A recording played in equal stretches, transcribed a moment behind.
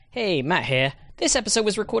Hey, Matt here. This episode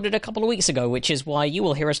was recorded a couple of weeks ago, which is why you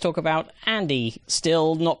will hear us talk about Andy,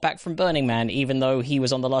 still not back from Burning Man, even though he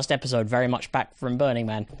was on the last episode very much back from Burning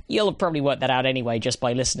Man. You'll probably work that out anyway just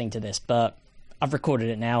by listening to this, but I've recorded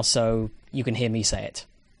it now, so you can hear me say it.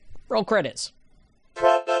 Roll credits.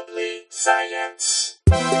 Probably Science.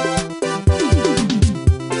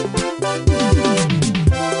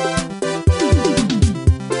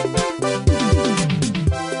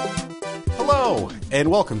 Hello, and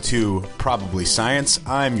welcome to Probably Science.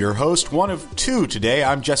 I'm your host, one of two today.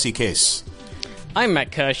 I'm Jesse Case. I'm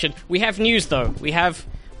Matt Kirshen. We have news, though.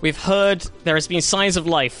 We've heard there has been signs of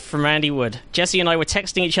life from Andy Wood. Jesse and I were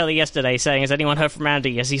texting each other yesterday saying, has anyone heard from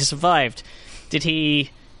Andy? Has he survived? Did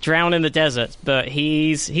he drown in the desert? But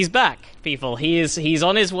he's back, people. He's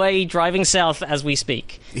on his way driving south as we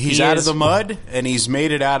speak. He's out of the mud, and he's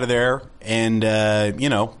made it out of there, and,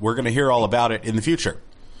 we're going to hear all about it in the future.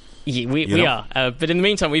 Yeah, we are. But in the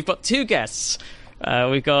meantime, we've got two guests.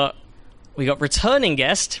 We got returning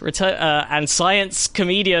guest and science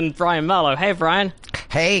comedian Brian Malow. Hey, Brian.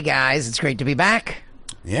 Hey, guys. It's great to be back.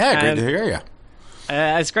 Yeah, great to hear you.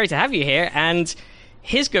 It's great to have you here. And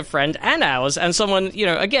his good friend and ours, and someone,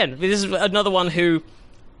 again, this is another one who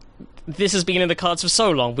this has been in the cards for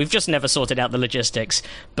so long. We've just never sorted out the logistics.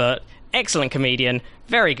 But excellent comedian,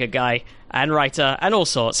 very good guy, and writer, and all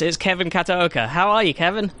sorts. It's Kevin Kataoka. How are you,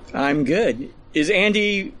 Kevin? I'm good. Is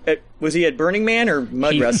Andy, was he at Burning Man or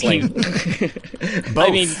mud wrestling? Both. I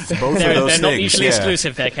mean, Both of those they're things. not mutually yeah.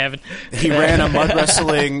 exclusive there, Kevin. He ran a mud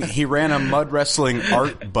wrestling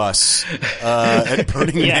art bus at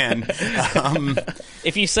Burning Man.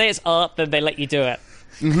 If you say it's art, then they let you do it.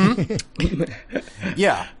 Mm-hmm.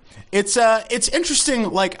 Yeah. It's interesting,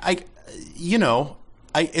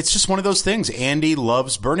 it's just one of those things. Andy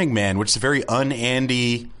loves Burning Man, which is a very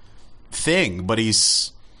un-Andy thing, but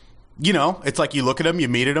he's, it's like you look at him, you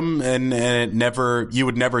meet at him, and you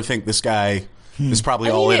would never think this guy is probably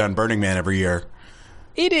all in on Burning Man every year.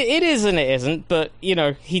 It is and it isn't, but,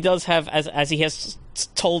 he does have, as he has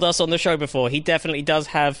told us on the show before, he definitely does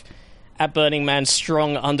have at Burning Man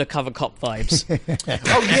strong undercover cop vibes.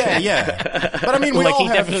 Oh, yeah. But I mean, he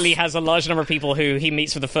definitely has a large number of people who he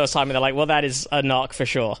meets for the first time and they're like, well, that is a narc for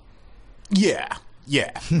sure. Yeah,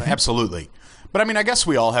 absolutely. But I mean, I guess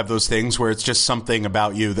we all have those things where it's just something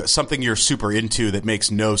about you, something you're super into that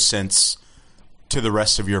makes no sense to the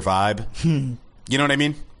rest of your vibe. You know what I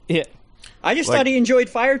mean? Yeah. I just thought he enjoyed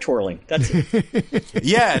fire twirling. That's it.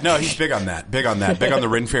 Yeah, no, he's big on that. Big on the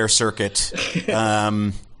Ren Fair circuit.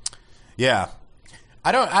 Yeah.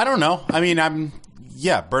 I don't know. I mean,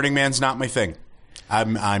 Burning Man's not my thing.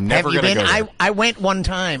 I'm never going to go there. I went one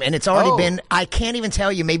time, and it's already been, I can't even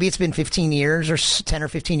tell you, maybe it's been 15 years or 10 or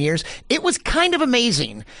 15 years. It was kind of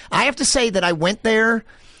amazing. I have to say that I went there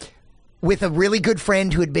with a really good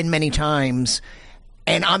friend who had been many times.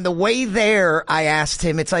 And on the way there, I asked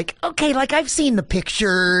him, it's like, okay, I've seen the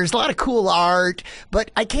pictures, a lot of cool art, but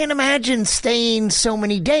I can't imagine staying so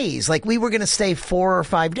many days. We were going to stay 4 or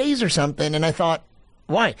 5 days or something, and I thought,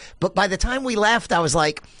 why? But by the time we left, I was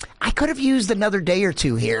like, I could have used another day or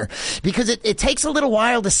two here, because it takes a little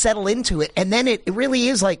while to settle into it, and then it really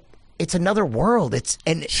is it's another world.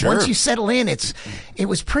 Once you settle in, it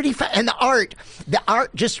was pretty fun. And the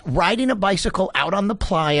art, just riding a bicycle out on the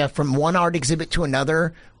playa from one art exhibit to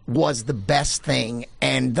another was the best thing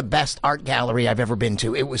and the best art gallery I've ever been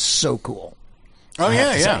to. It was so cool. Oh,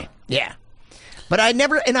 yeah. Yeah. But I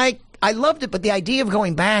loved it, but the idea of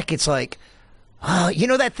going back, it's like,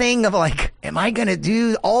 that thing of am I going to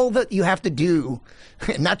do all that you have to do?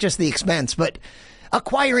 Not just the expense, but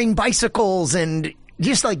acquiring bicycles and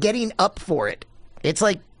just getting up for it. It's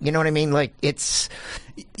you know what I mean?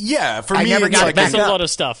 Yeah, for me, I never got it back It's up.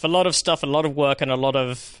 a lot of work, and a lot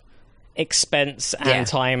of expense and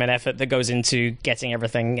time and effort that goes into getting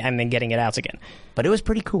everything and then getting it out again. But it was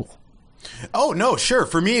pretty cool. Oh, no, sure.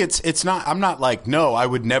 For me, it's not, I'm not no, I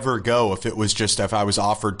would never go if I was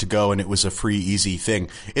offered to go and it was a free, easy thing.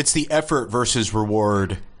 It's the effort versus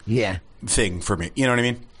reward thing for me. You know what I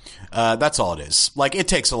mean? That's all it is. It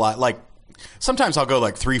takes a lot. Sometimes I'll go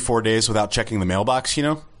 3-4 days without checking the mailbox,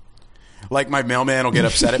 my mailman will get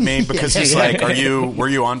upset at me because he's were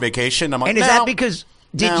you on vacation? I'm like, and is that because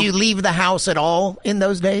did you leave the house at all in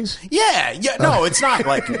those days? Yeah. No, it's not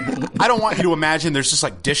I don't want you to imagine there's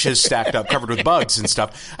just dishes stacked up covered with bugs and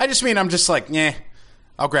stuff. I just mean I'm just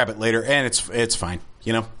I'll grab it later and it's fine,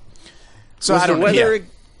 So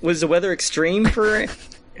was the weather extreme for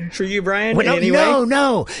you, Brian? Well, in any way?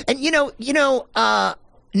 No. And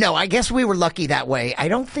No, I guess we were lucky that way. I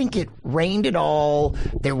don't think it rained at all.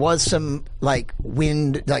 There was some like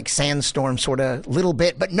wind, like sandstorm sort of little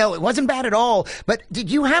bit, but no, it wasn't bad at all. But did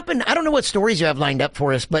you happen, I don't know what stories you have lined up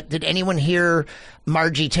for us, but did anyone hear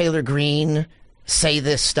Margie Taylor Greene say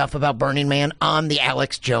this stuff about Burning Man on the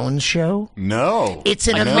Alex Jones show? No. It's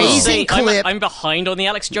an I know. amazing clip. I'm behind on the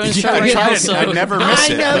Alex Jones show Yeah, right now, I so never miss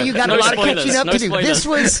I it. know you got No a lot spoilers, of catching up no to do. spoilers. This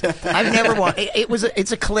was I've never watched.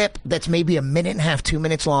 It's a clip that's maybe a minute and a half, 2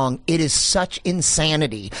 minutes long. It is such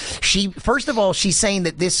insanity. First of all, she's saying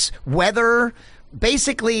that this weather,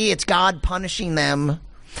 basically, it's God punishing them.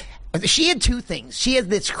 She had two things. She had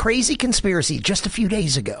this crazy conspiracy just a few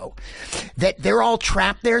days ago that they're all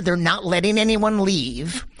trapped there. They're not letting anyone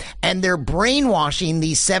leave, and they're brainwashing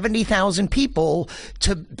these 70,000 people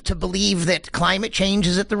to believe that climate change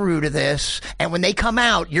is at the root of this. And when they come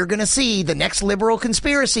out, you're going to see the next liberal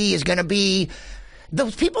conspiracy is going to be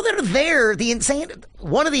those people that are there.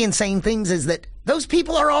 One of the insane things is that those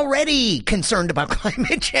people are already concerned about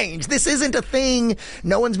climate change. This isn't a thing.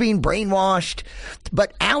 No one's being brainwashed.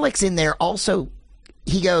 But Alex in there also,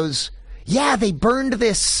 he goes, yeah, they burned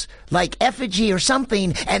this like effigy or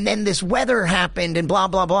something, and then this weather happened and blah,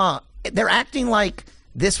 blah, blah. They're acting like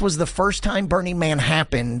this was the first time Burning Man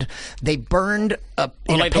happened. They burned a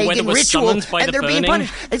pagan ritual, and they're being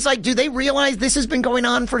punished. It's like, do they realize this has been going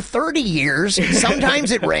on for 30 years?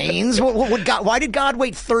 Sometimes it rains. Why did God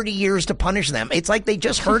wait 30 years to punish them? It's like they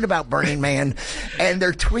just heard about Burning Man, and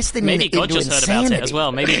they're twisting it into insanity. Maybe God just heard about it as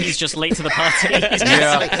well. Maybe he's just late to the party.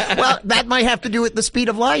 Yeah. Well, that might have to do with the speed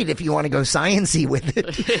of light if you want to go science-y with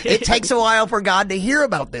it. It takes a while for God to hear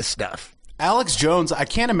about this stuff. Alex Jones, I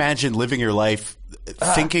can't imagine living your life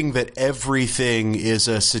thinking that everything is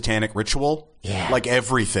a satanic ritual. Yeah. Like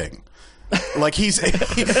everything. Like he's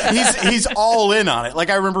all in on it. Like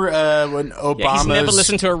I remember when Obama. He's never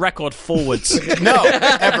listened to a record forwards. No,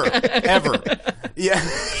 ever. Yeah,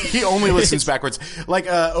 he only listens backwards. Like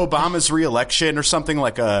Obama's re-election or something,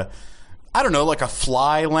 like I don't know, like a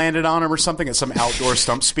fly landed on him or something at some outdoor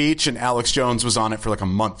stump speech, and Alex Jones was on it for like a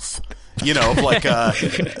month. You know, like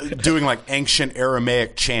doing like ancient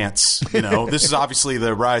Aramaic chants. You know, this is obviously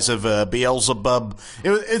the rise of Beelzebub.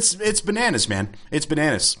 It's bananas, man. It's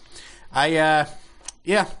bananas. Yeah.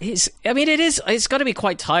 It's got to be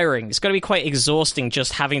quite tiring. It's got to be quite exhausting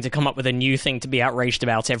just having to come up with a new thing to be outraged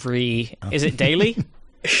about every. Is it daily?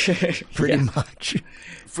 Pretty much.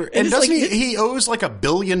 And doesn't he owes like $1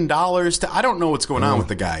 billion to, I don't know what's going on with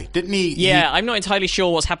the guy. Didn't he? Yeah, I'm not entirely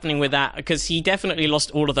sure what's happening with that, because he definitely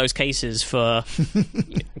lost all of those cases for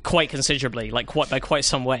quite considerably, like by quite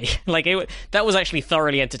some way. Like that was actually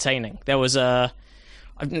thoroughly entertaining. There was I'm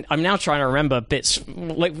now trying to remember bits.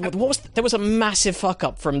 Like there was a massive fuck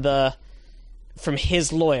up from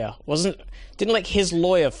his lawyer. Didn't like his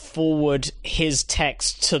lawyer forward his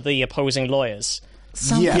text to the opposing lawyers?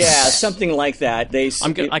 Yes. Yeah, something like that. I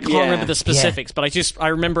can't remember the specifics, but I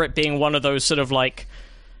remember it being one of those sort of like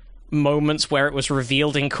moments where it was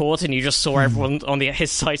revealed in court, and you just saw everyone on his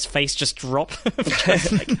side's face just drop.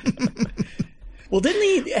 Well, didn't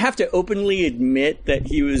he have to openly admit that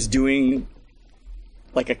he was doing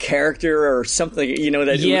like a character or something? You know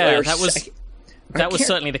that. Yeah, that was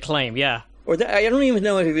certainly the claim. Yeah. Or I don't even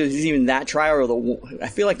know if it was even that trial, or I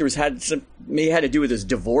feel like maybe had to do with his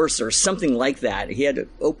divorce or something like that. He had to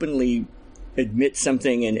openly admit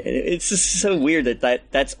something, and it's just so weird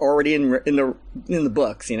that's already in the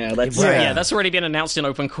books. You know, that's already been announced in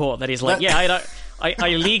open court. That he's like, I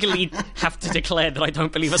legally have to declare that I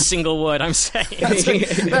don't believe a single word I'm saying.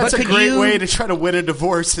 That's a great way to try to win a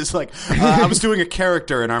divorce. Is like, I was doing a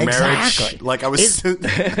character in our marriage. Like I was.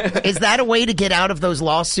 Is that a way to get out of those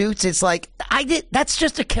lawsuits? It's like that's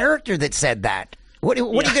just a character that said that. What are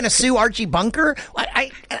you going to sue Archie Bunker?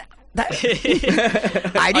 I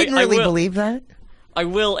didn't really believe that. I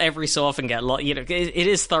will every so often get it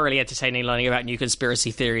is thoroughly entertaining learning about new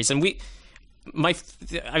conspiracy theories, and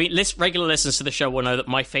regular listeners to the show will know that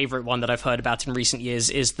my favorite one that I've heard about in recent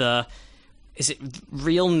years is the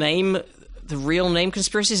real name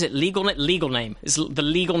conspiracy? Is it legal name? Is the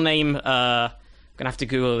legal name? I'm gonna have to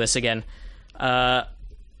Google this again. But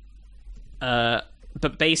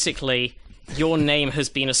basically, your name has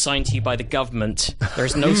been assigned to you by the government. There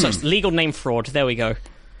is no such legal name fraud. There we go.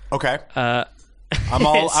 Okay. I'm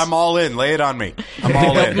all in. Lay it on me. I'm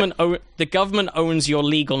all in. The government owns your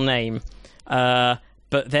legal name. But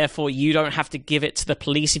therefore you don't have to give it to the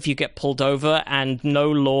police if you get pulled over, and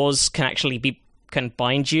no laws can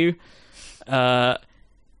bind you. Here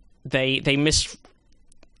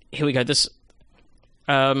we go. This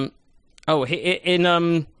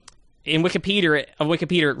in Wikipedia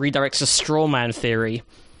it redirects a straw man theory.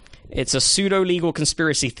 It's a pseudo-legal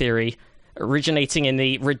conspiracy theory originating in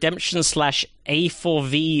the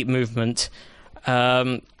redemption/A4V movement,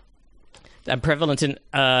 and prevalent in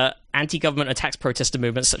anti-government and tax protester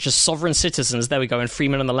movements such as Sovereign Citizens, there we go, and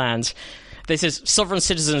Freemen on the Land. This is Sovereign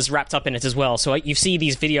Citizens wrapped up in it as well. So you see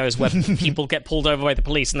these videos where people get pulled over by the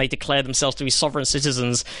police and they declare themselves to be sovereign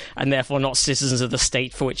citizens and therefore not citizens of the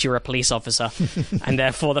state for which you're a police officer. And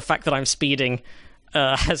therefore the fact that I'm speeding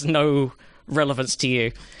has no relevance to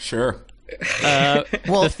you. Sure. Well,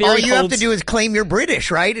 all you have to do is claim you're British,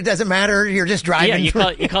 right? It doesn't matter. You're just driving.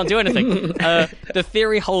 Yeah, you can't do anything. The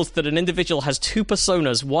theory holds that an individual has two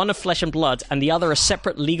personas, one of flesh and blood and the other a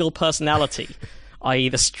separate legal personality, i.e.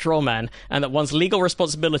 the straw man, and that one's legal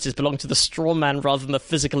responsibilities belong to the straw man rather than the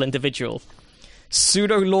physical individual.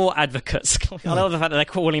 Pseudo-law advocates, I love the fact that they're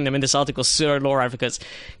calling them in this article pseudo-law advocates,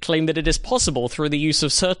 claim that it is possible through the use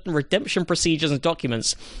of certain redemption procedures and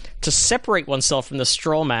documents to separate oneself from the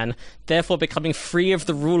straw man, therefore becoming free of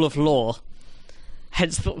the rule of law.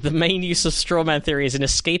 Hence, the main use of straw man theory is in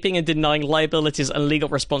escaping and denying liabilities and legal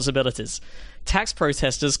responsibilities. Tax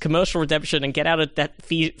protesters, commercial redemption, and get-out-of-debt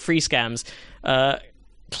free scams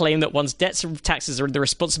claim that one's debts and taxes are the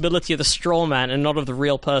responsibility of the straw man and not of the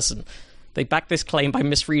real person. They back this claim by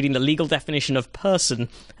misreading the legal definition of person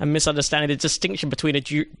and misunderstanding the distinction between a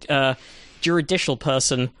juridical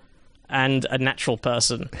person and a natural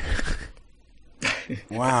person.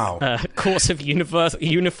 Wow. Courts have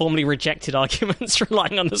uniformly rejected arguments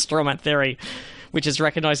relying on the strawman theory, which is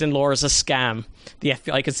recognized in law as a scam. The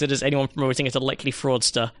FBI considers anyone promoting it a likely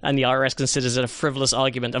fraudster, and the IRS considers it a frivolous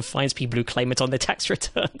argument and fines people who claim it on their tax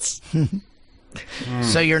returns.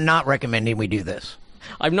 So you're not recommending we do this?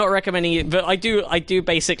 I'm not recommending it, but I do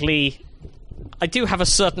have a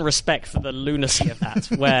certain respect for the lunacy of that,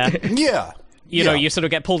 where you know, you sort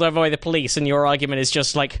of get pulled over by the police and your argument is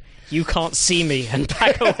just like, you can't see me, and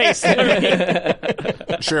back away slowly.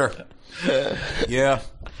 Sure. Yeah.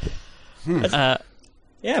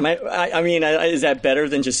 Yeah, I mean, is that better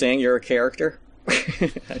than just saying you're a character?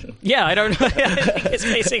 Yeah, I don't know. I think it's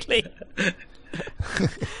basically...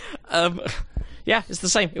 yeah, it's the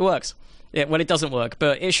same. It works. Yeah, well, it doesn't work,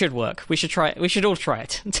 but it should work. We should try it. We should all try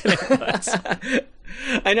it until it works.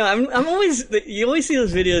 I know. I'm always. You always see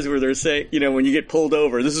those videos where they're saying, you know, when you get pulled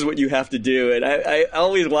over, this is what you have to do. And I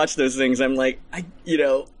always watch those things. I'm like,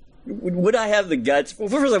 would I have the guts? Well,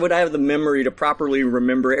 first, would I have the memory to properly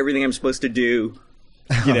remember everything I'm supposed to do?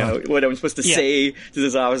 You know, what I'm supposed to say to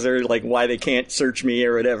this officer, like why they can't search me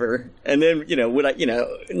or whatever. And then, you know, would I,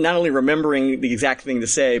 not only remembering the exact thing to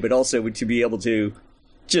say, but also to be able to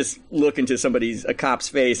just look into a cop's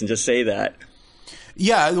face and just say that.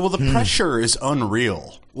 Yeah, well, the pressure is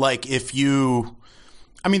unreal. Like,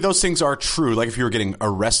 those things are true. Like, if you were getting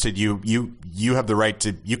arrested, you have the right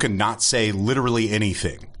to, you can not say literally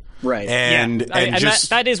anything. Right. And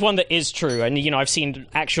that is one that is true. And, I've seen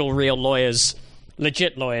actual real lawyers,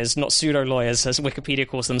 legit lawyers, not pseudo lawyers, as Wikipedia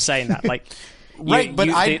calls them, saying that. Like, right,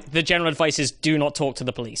 the general advice is do not talk to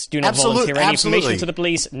the police. Do not volunteer any information to the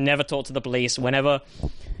police. Never talk to the police. Whenever,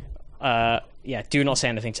 do not say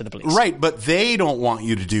anything to the police. Right, but they don't want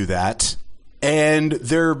you to do that, and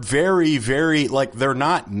they're very, very, like, they're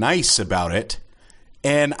not nice about it.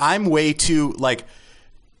 And I'm way too, like,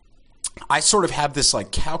 I sort of have this,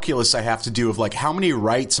 like, calculus I have to do of, like, how many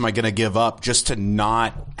rights am I going to give up just to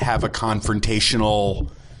not have a confrontational...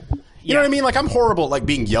 You know what I mean? Like, I'm horrible at, like,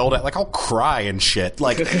 being yelled at. Like, I'll cry and shit.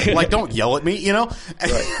 Like, don't yell at me, you know?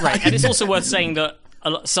 Right. And it's also worth saying that a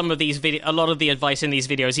lot of the advice in these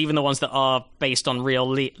videos, even the ones that are based on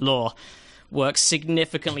real law, works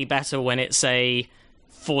significantly better when it's a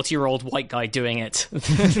 40-year-old white guy doing it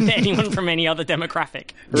than anyone from any other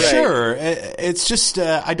demographic. Right. Sure. It's just,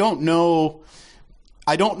 I don't know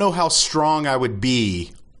how strong I would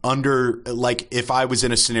be under, like, if I was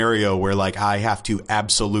in a scenario where, like, I have to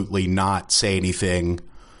absolutely not say anything,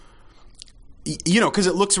 because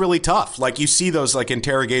it looks really tough. Like, you see those, like,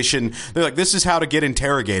 interrogation, they're like, this is how to get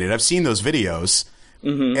interrogated. I've seen those videos,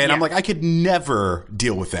 and I'm like, I could never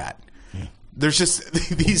deal with that. There's just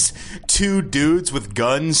these two dudes with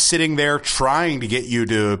guns sitting there trying to get you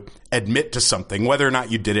to admit to something, whether or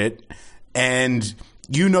not you did it, and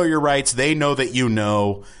you know your rights, they know that you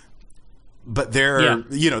know, but they're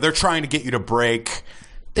trying to get you to break.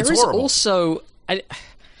 It's there is horrible. Also,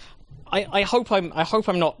 I hope I'm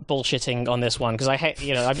not bullshitting on this one, because I hate,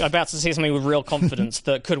 I'm about to say something with real confidence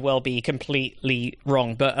that could well be completely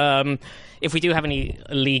wrong. But if we do have any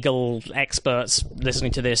legal experts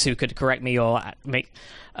listening to this who could correct me or make,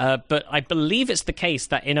 but I believe it's the case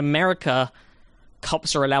that in America,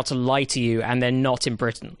 cops are allowed to lie to you, and they're not in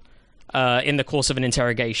Britain in the course of an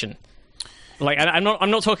interrogation. Like, I'm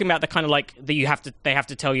not talking about the kind of like that they have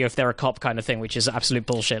to tell you if they're a cop kind of thing, which is absolute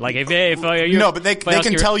bullshit. Like but they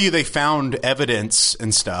can tell you they found evidence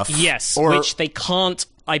and stuff. Yes, which they can't.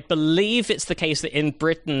 I believe it's the case that in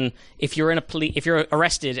Britain, if you're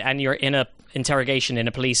arrested and you're in a interrogation in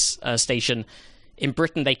a police station, in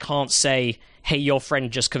Britain they can't say, "Hey, your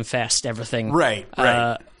friend just confessed everything." Right.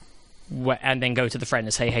 And then go to the friend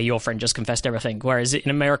and say, "Hey, your friend just confessed everything." Whereas in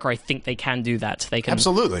America, I think they can do that. They can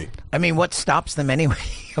absolutely. I mean, what stops them anyway?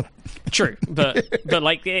 True, but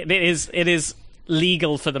like it is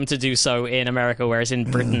legal for them to do so in America, whereas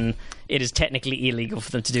in Britain, it is technically illegal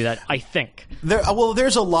for them to do that. I think.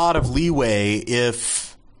 There's a lot of leeway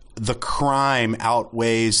if the crime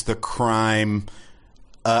outweighs the crime.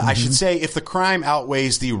 I should say if the crime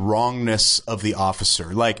outweighs the wrongness of the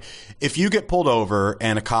officer. Like, if you get pulled over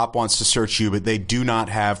and a cop wants to search you, but they do not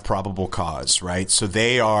have probable cause, right? So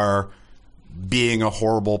they are being a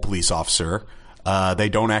horrible police officer. They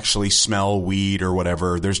don't actually smell weed or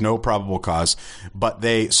whatever. There's no probable cause, but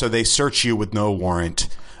they search you with no warrant.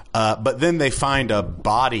 But then they find a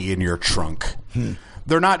body in your trunk.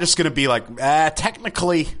 They're not just going to be like,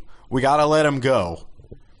 technically, we got to let him go.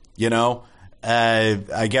 You know?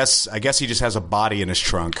 I guess he just has a body in his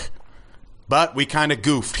trunk, but we kind of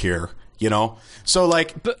goofed here, you know. So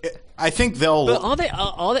like, I think they'll. But are they?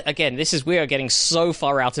 Again, we are getting so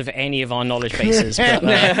far out of any of our knowledge bases. But,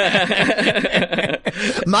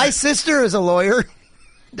 my sister is a lawyer.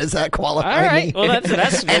 Does that qualify? All right. me? Well,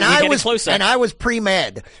 that's and I was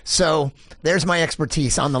pre-med, so there's my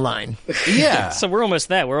expertise on the line. Yeah. So we're almost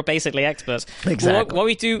there. We're basically experts. Exactly. What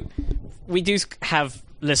we do have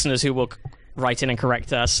listeners who will write in and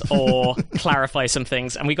correct us or clarify some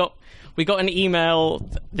things, and we got an email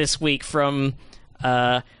this week from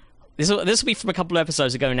this will be from a couple of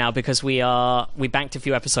episodes ago now, because we banked a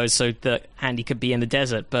few episodes so that Andy could be in the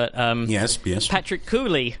desert, but yes Patrick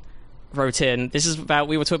Cooley wrote in. This is about,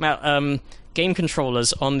 we were talking about game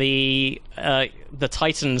controllers on the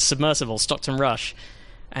Titan submersible Stockton Rush.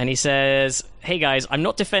 And he says, "Hey guys, I'm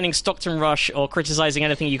not defending Stockton Rush or criticizing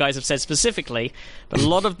anything you guys have said specifically, but a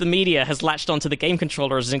lot of the media has latched onto the game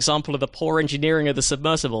controller as an example of the poor engineering of the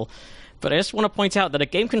submersible. But I just want to point out that a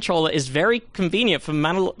game controller is very convenient for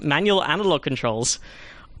manual analog controls.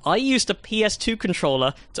 I used a PS2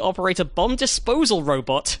 controller to operate a bomb disposal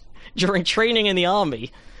robot during training in the army.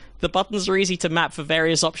 The buttons are easy to map for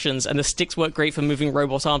various options, and the sticks work great for moving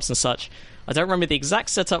robot arms and such. I don't remember the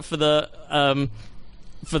exact setup for the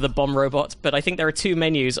bomb robot, but I think there are two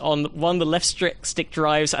menus. On one, the left stick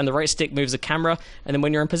drives and the right stick moves the camera, and then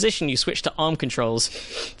when you're in position, you switch to arm controls.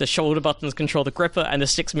 The shoulder buttons control the gripper, and the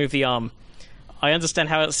sticks move the arm. I understand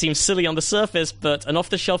how it seems silly on the surface, but an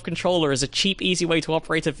off-the-shelf controller is a cheap, easy way to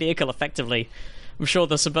operate a vehicle effectively. I'm sure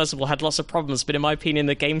the submersible had lots of problems, but in my opinion,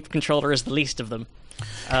 the game controller is the least of them."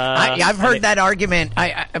 I've heard that argument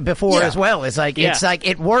before as well. It's like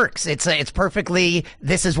it works. It's perfectly.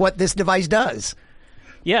 This is what this device does.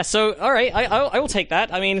 Yeah, so all right, I will take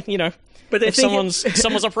that. I mean, you know, but if someone's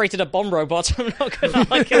operated a bomb robot, I'm not gonna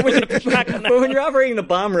like it. We're gonna push back on that. But when you're operating the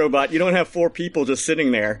bomb robot, you don't have 4 people just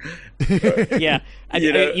sitting there. Yeah, and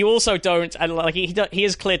you also don't. And like he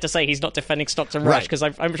is clear to say he's not defending Stockton Rush, because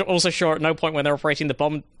I'm also sure at no point when they're operating the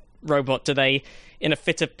bomb robot do they, in a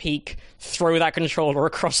fit of pique, throw that controller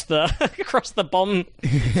across the bomb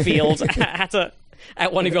field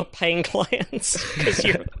at one of your paying clients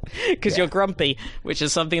because you're grumpy, which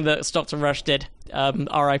is something that Stockton Rush did.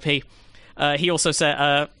 R.I.P. He also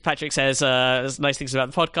said, Patrick says nice things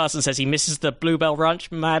about the podcast, and says he misses the Bluebell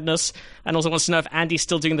Ranch madness, and also wants to know if Andy's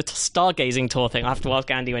still doing the stargazing tour thing. I have to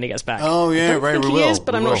ask Andy when he gets back. Oh yeah, right. I think he is,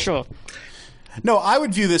 but I'm not sure. No, I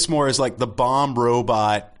would view this more as like the bomb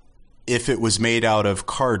robot if it was made out of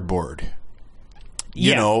cardboard.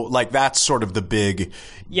 You know, like that's sort of the big.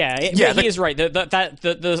 He is right.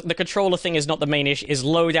 The controller thing is not the main issue. Is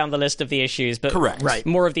low down the list of the issues, but correct. Right.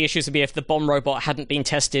 More of the issues would be if the bomb robot hadn't been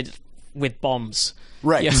tested with bombs,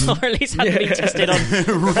 right? Or at least hadn't been tested on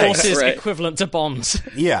forces equivalent to bombs.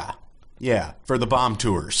 Yeah, for the bomb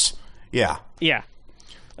tours. Yeah.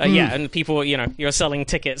 And people, you're selling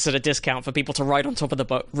tickets at a discount for people to ride on top of the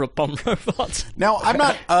bomb robot. Now,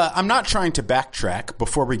 I'm not trying to backtrack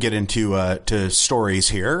before we get into to stories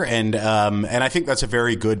here, and I think that's a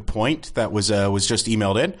very good point that was just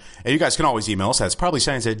emailed in. And you guys can always email us. That's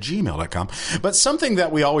probablyscience@gmail.com. But something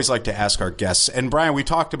that we always like to ask our guests, and Brian, we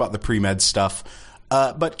talked about the pre-med stuff,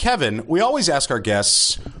 but Kevin, we always ask our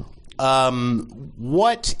guests,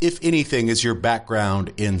 what, if anything, is your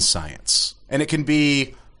background in science? And it can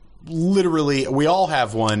be literally, we all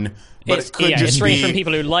have one, but it could just it's ranged be from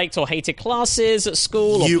people who liked or hated classes at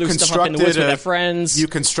school, or blew stuff up in the woods with their friends. You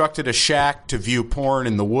constructed a shack to view porn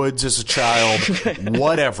in the woods as a child,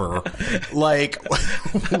 whatever. Like,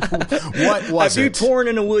 what was it? I viewed porn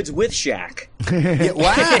in the woods with Shaq. Yeah,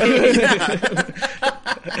 wow.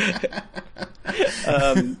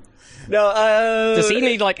 Yeah. No, Does he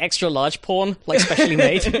need like extra large porn, like specially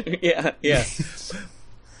made? yeah.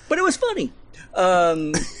 But it was funny.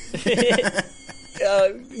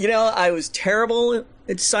 I was terrible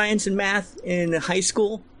at science and math in high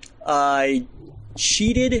school. I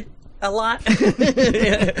cheated a lot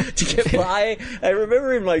to get by. I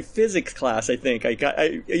remember in my physics class, I think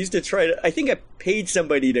I used to try to. I think I paid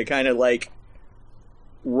somebody to kind of like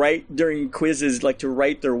write during quizzes, like to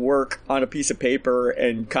write their work on a piece of paper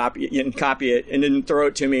and copy it, and then throw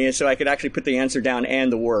it to me, and so I could actually put the answer down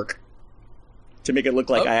and the work to make it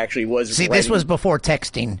look like I actually was. See, this was before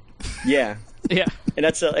texting. Yeah. Yeah, and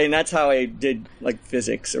that's how I did like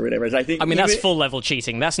physics or whatever. I mean, that's full level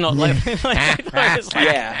cheating. That's not like,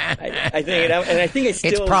 yeah. I think, and I think I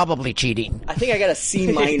still. It's probably cheating. I think I got a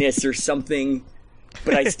C- or something,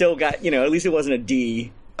 but I still got at least it wasn't a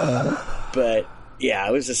D. But yeah,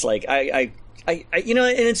 it was just like I and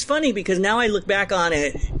it's funny because now I look back on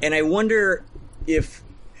it and I wonder if.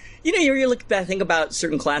 You look back, think about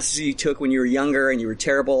certain classes you took when you were younger and you were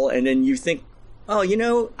terrible, and then you think, oh,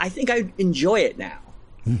 I think I enjoy it now.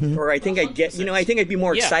 Mm-hmm. Or I think I get, I think I'd be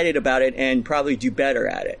more excited about it and probably do better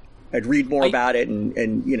at it. I'd read more about it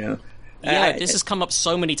and. Yeah, this has come up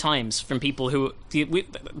so many times from people who...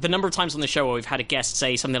 The number of times on the show where we've had a guest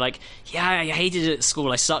say something like, yeah, I hated it at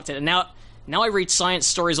school, I sucked at it. And now I read science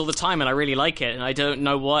stories all the time and I really like it and I don't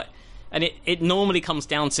know what... And it normally comes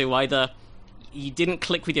down to either you didn't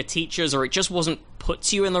click with your teachers or it just wasn't put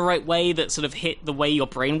to you in the right way that sort of hit the way your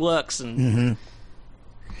brain works and... Mm-hmm.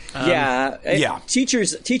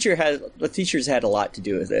 Teachers had a lot to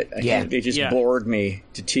do with it. I think they just bored me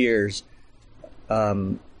to tears.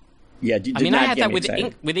 I had that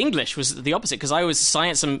with English was the opposite because I was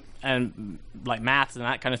science and like math and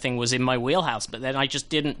that kind of thing was in my wheelhouse, but then I just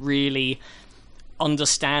didn't really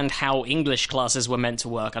understand how English classes were meant to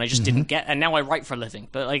work, and I just didn't get. And now I write for a living,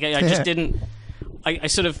 but like I just didn't. I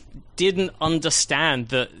sort of didn't understand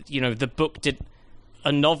that the book did.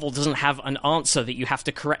 A novel doesn't have an answer that you have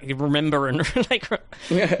to correctly remember and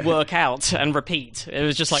work out and repeat. It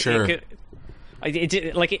was just like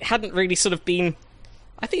it hadn't really sort of been.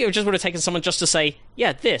 I think it just would have taken someone just to say,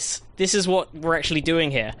 "Yeah, this is what we're actually doing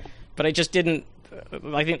here," but I just didn't.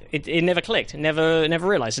 I think it never clicked. Never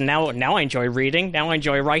realized. And now I enjoy reading. Now I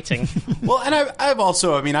enjoy writing. Well, and I've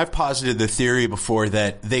also, I've posited the theory before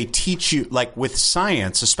that they teach you, like with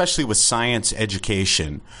science, especially with science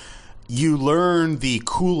education. You learn the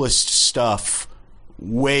coolest stuff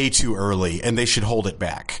way too early, and they should hold it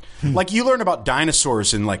back. Like you learn about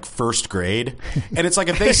dinosaurs in like first grade, and it's like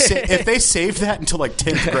if they save that until like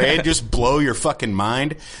 10th grade, just blow your fucking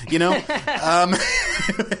mind, and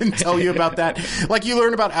tell you about that. Like you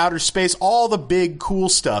learn about outer space, all the big cool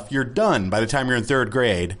stuff. You're done by the time you're in 3rd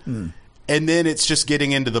grade, and then it's just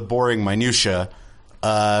getting into the boring minutia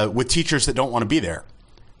with teachers that don't want to be there.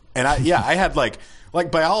 And I had like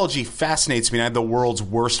biology fascinates me, and I had the world's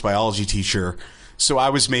worst biology teacher. So I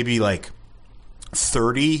was maybe like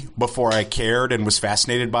 30 before I cared and was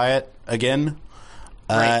fascinated by it again.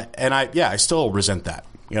 Right. And I still resent that,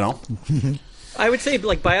 I would say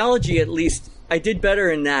like biology, at least I did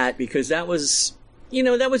better in that because that was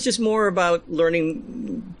just more about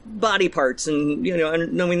learning body parts and,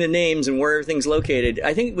 knowing the names and where everything's located.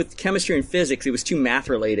 I think with chemistry and physics, it was too math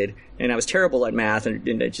related and I was terrible at math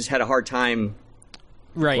and I just had a hard time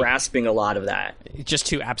grasping a lot of that. Just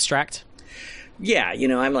too abstract. Yeah,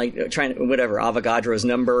 I'm like trying to, Avogadro's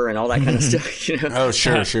number and all that kind of stuff, Oh,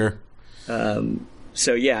 sure.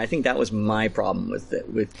 So yeah, I think that was my problem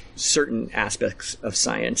with certain aspects of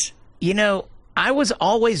science. I was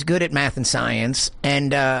always good at math and science, and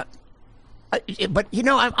but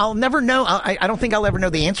I'll never know. I don't think I'll ever know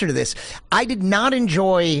the answer to this. I did not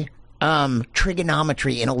enjoy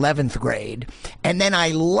trigonometry in 11th grade, and then I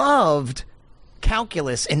loved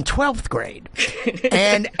calculus in 12th grade,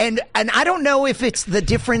 and I don't know if it's the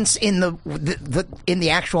difference in the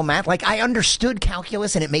actual math. Like I understood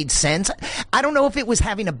calculus and it made sense. I don't know if it was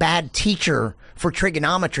having a bad teacher for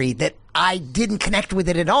trigonometry that I didn't connect with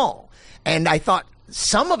it at all. And I thought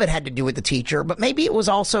some of it had to do with the teacher, but maybe it was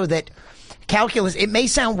also that calculus, it may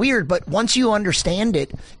sound weird, but once you understand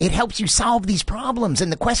it, it helps you solve these problems.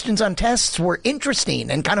 And the questions on tests were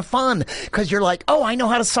interesting and kind of fun because you're like, oh, I know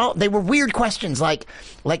how to solve. They were weird questions like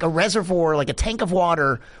a reservoir, like a tank of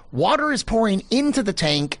water. Water is pouring into the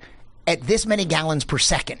tank at this many gallons per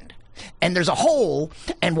second. And there's a hole,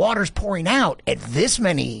 and water's pouring out at this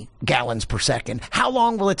many gallons per second. How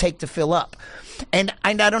long will it take to fill up? And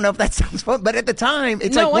I don't know if that sounds fun, but at the time,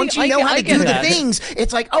 it's like once you know how to do the things,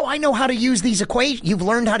 it's like, oh, I know how to use these equations. You've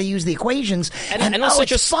learned how to use the equations, and also it's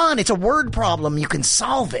just fun. It's a word problem. You can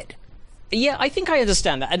solve it. Yeah, I think I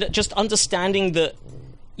understand that. And just understanding the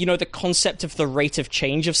concept of the rate of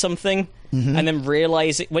change of something, and then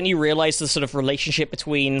when you realize the sort of relationship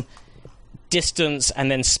between distance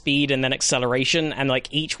and then speed and then acceleration, and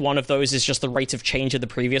like each one of those is just the rate of change of the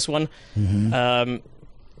previous one.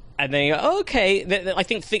 And then you go, oh, okay, I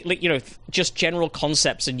think just general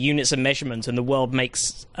concepts and units of measurement and the world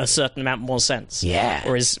makes a certain amount more sense. Yeah.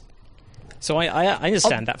 So I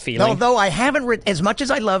understand that feeling. Although I haven't as much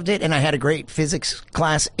as I loved it, and I had a great physics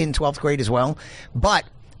class in 12th grade as well, but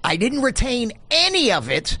I didn't retain any of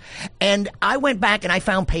it, and I went back and I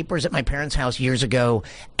found papers at my parents' house years ago,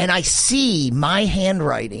 and I see my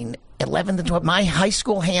handwriting, 11th and 12th, my high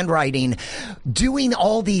school handwriting, doing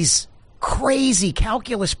all these crazy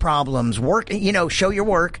calculus problems, show your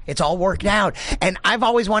work, it's all worked out. And I've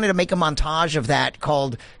always wanted to make a montage of that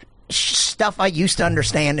called stuff I used to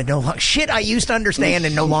understand and shit I used to understand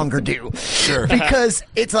and no longer do. Sure. Because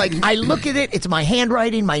it's like, I look at it, it's my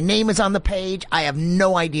handwriting, my name is on the page, I have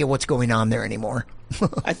no idea what's going on there anymore.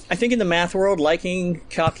 I think in the math world, liking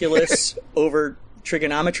calculus over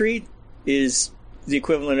trigonometry is the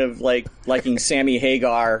equivalent of liking Sammy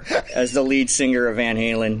Hagar as the lead singer of Van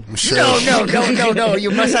Halen. Sure. No.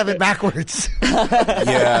 You must have it backwards.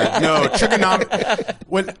 Yeah, no.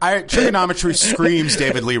 Trigonometry screams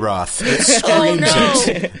David Lee Roth. It screams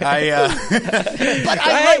it.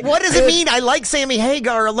 But what does it mean? I like Sammy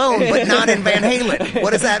Hagar alone, but not in Van Halen.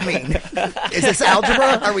 What does that mean? Is this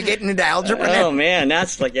algebra? Are we getting into algebra now? Oh man,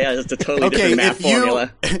 that's a totally different math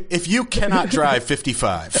formula. If you cannot drive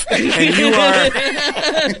 55 and you are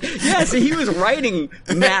yeah, see, he was writing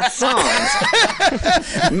math songs,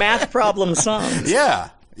 math problem songs. Yeah,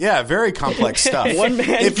 very complex stuff. One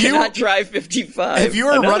man cannot drive 55. If you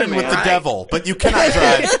are running with the devil, but you cannot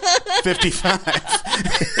drive 55.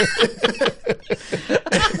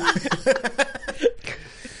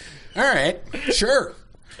 All right, sure.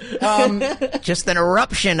 Just an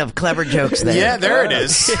eruption of clever jokes there. Yeah, there it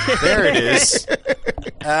is.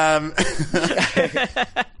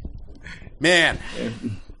 Man,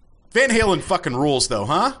 Van Halen fucking rules, though,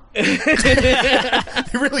 huh? They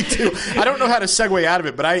really do. I don't know how to segue out of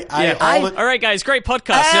it, but all right, guys, great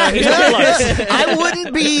podcast. I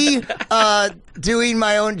wouldn't be doing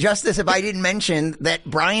my own justice if I didn't mention that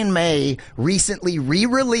Brian May recently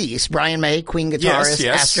re-released. Brian May, Queen guitarist,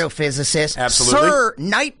 astrophysicist,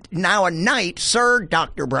 Sir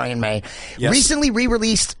Dr. Brian May, recently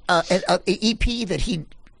re-released an EP that he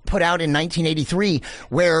put out in 1983,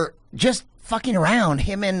 where just fucking around,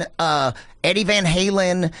 him and Eddie Van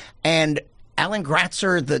Halen and Alan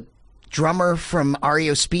Gratzer, the drummer from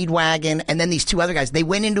REO Speedwagon, and then these two other guys, they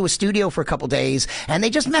went into a studio for a couple days and they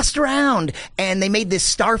just messed around and they made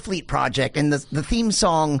this Starfleet project. And the theme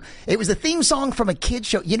song, it was the theme song from a kid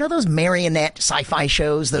show. You know those marionette sci-fi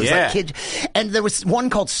shows, those like kids, and there was one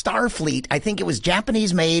called Starfleet. I think it was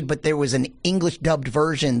Japanese made, but there was an English dubbed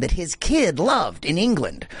version that his kid loved in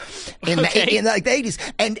England in the 80s,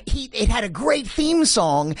 and it had a great theme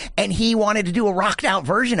song, and he wanted to do a rocked out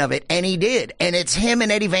version of it, and he did. And it's him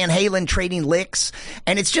and Eddie Van Halen trading licks,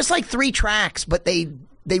 and it's just like 3 tracks, but they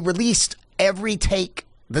released every take.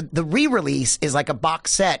 The re-release is like a box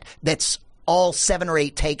set that's all 7 or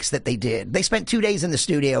 8 takes that they did. They spent 2 days in the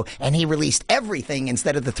studio, and he released everything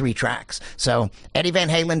instead of the 3 tracks. So Eddie Van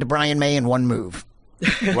Halen to Brian May in one move.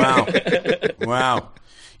 Wow.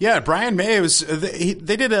 Yeah, Brian May was. They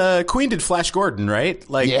did Queen did Flash Gordon, right?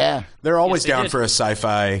 They're always down for a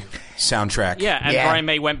sci-fi soundtrack. Yeah, and Brian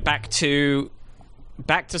May went back to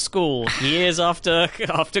school years after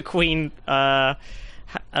Queen's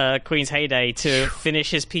heyday to finish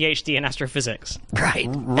his PhD in astrophysics. Right.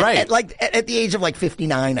 At the age of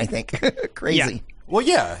 59, I think. Crazy. Yeah. Well,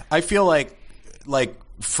 yeah, I feel like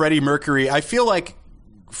Freddie Mercury. I feel like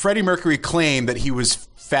Freddie Mercury claimed that he was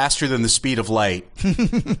faster than the speed of light,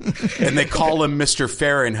 and they call him Mr.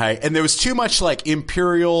 Fahrenheit. And there was too much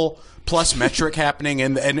imperial plus metric happening,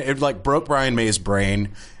 and it broke Brian May's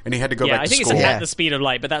brain, and he had to go back to school. I think it's at the speed of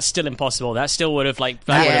light, but that's still impossible. That still would have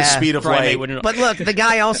the speed of light. But look, the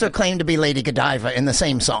guy also claimed to be Lady Godiva in the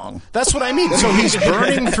same song. That's what I mean. So he's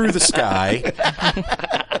burning through the sky.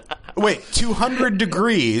 Wait, 200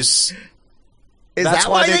 degrees. That's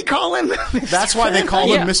why they call him? That's why they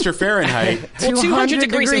call him Mr. Fahrenheit. Well, 200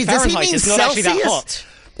 degrees in Fahrenheit is not actually that hot.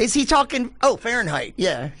 Is he talking? Oh, Fahrenheit.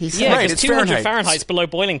 Yeah, he's Yeah, Right, because it's 200 Fahrenheit. Fahrenheit's below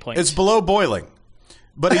boiling point. It's below boiling.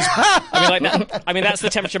 But he's I mean, that's the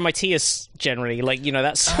temperature my tea is generally. Like,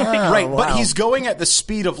 that's... right, wow. but he's going at the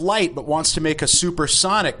speed of light, but wants to make a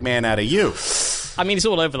supersonic man out of you. I mean, it's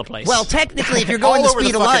all over the place. Well, technically, if you're going the All over the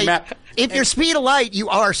speed of fucking light, map. if you're speed of light, you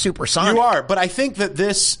are supersonic. You are, but I think that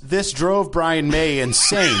this drove Brian May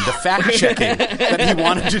insane. The fact checking that he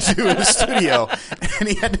wanted to do in the studio, and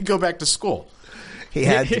he had to go back to school. He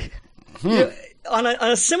had. To. On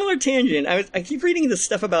a similar tangent, I keep reading this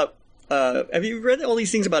stuff about. Have you read all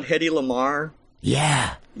these things about Hedy Lamarr?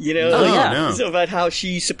 Yeah. No. So about how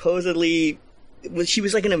she supposedly she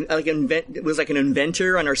was like an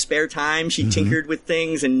inventor on her spare time. She tinkered with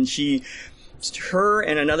things, and her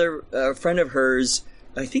and another friend of hers,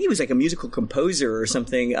 I think he was like a musical composer or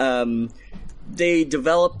something. They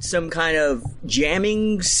developed some kind of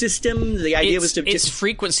jamming system. The idea was to it's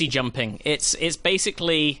frequency jumping. It's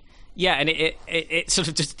basically. Yeah, and it sort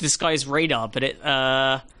of just disguised radar, but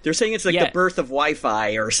they're saying it's like the birth of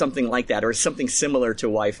Wi-Fi or something like that, or something similar to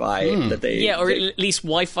Wi-Fi that they... Yeah, or at least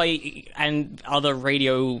Wi-Fi and other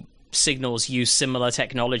radio signals use similar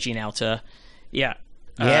technology now to... Yeah.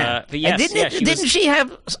 Yeah. But yes, and didn't she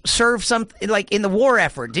have served something, like, in the war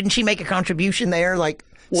effort? Didn't she make a contribution there, like...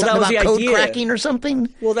 Well, something that was about the code idea. cracking or something?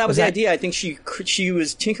 Well, that was the idea. I think she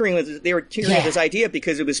was tinkering with. They were tinkering with this idea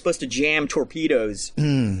because it was supposed to jam torpedoes.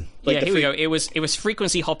 Here we go. It was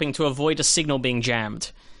frequency hopping to avoid a signal being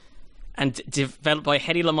jammed, and developed by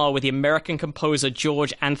Hedy Lamarr with the American composer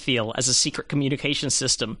George Antheil as a secret communication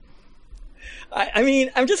system. I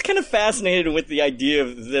mean, I'm just kind of fascinated with the idea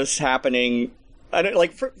of this happening. I don't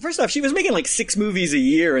like. First off, she was making like 6 movies a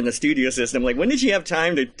year in the studio system. Like, when did she have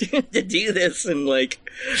time to do this? And like,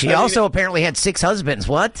 She also apparently had 6 husbands.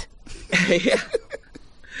 What? yeah.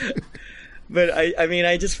 But I mean,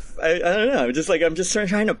 I don't know. I'm just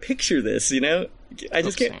trying to picture this. I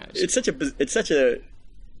just can't. It's such a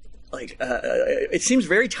like. It seems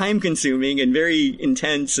very time consuming and very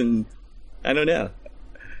intense, and I don't know.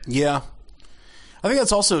 Yeah. I think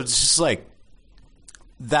that's also just like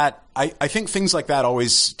that. I think things like that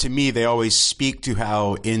always, to me, they always speak to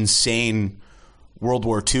how insane World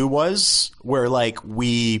War II was, where like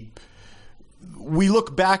we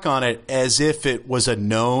look back on it as if it was a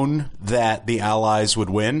known that the Allies would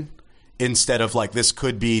win, instead of like, this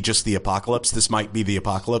could be just the apocalypse. This might be the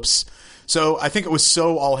apocalypse. So I think it was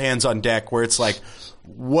so all hands on deck, where it's like,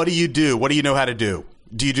 what do you do? What do you know how to do?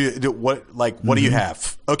 Do you do what? Like, what do you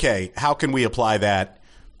have? Okay, how can we apply that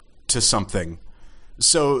to something?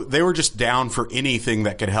 So they were just down for anything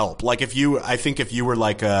that could help. Like if you were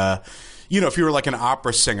like if you were like an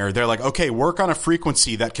opera singer, they're like, okay, work on a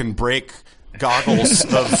frequency that can break goggles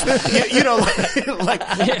of, like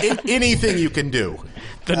anything you can do.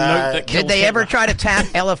 The note that Did they ever try to tap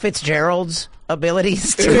Ella Fitzgerald's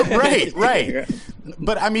abilities too? Right.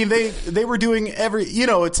 But I mean, they were doing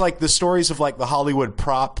it's like the stories of like the Hollywood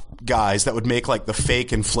prop guys that would make like the fake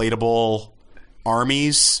inflatable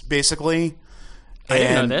armies, basically. I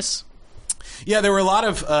didn't know this. Yeah, there were a lot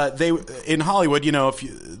of in Hollywood.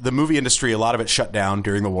 The movie industry, a lot of it shut down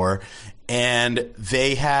during the war, and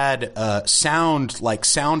they had sound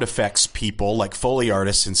effects people, like Foley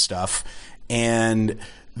artists and stuff, and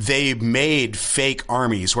they made fake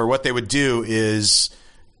armies where what they would do is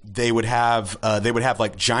they would have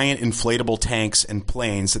like giant inflatable tanks and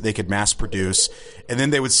planes that they could mass produce, and then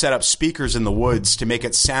they would set up speakers in the woods to make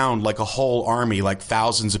it sound like a whole army, like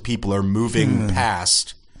thousands of people are moving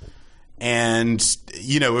past, and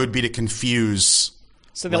it would be to confuse.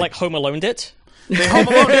 So they like Home Aloned it. They Home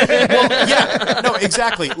Alone. Well, yeah, no,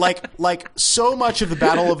 exactly. Like so much of the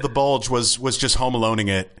Battle of the Bulge was just Home Aloneing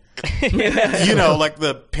it. Like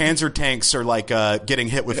the Panzer tanks are like getting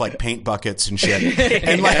hit with like paint buckets and shit.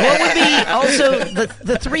 And like, What would be also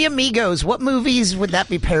the Three Amigos? What movies would that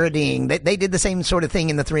be parodying? They did the same sort of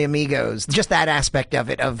thing in the Three Amigos. Just that aspect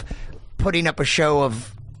of it, of putting up a show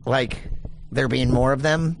of like there being more of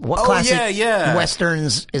them. What classic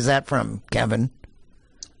westerns is that from, Kevin?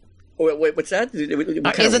 Wait, what's that?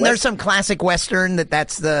 Isn't there some classic western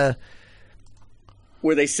that's the...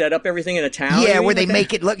 Where they set up everything in a town? Yeah, where they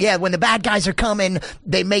make it look... Yeah, when the bad guys are coming,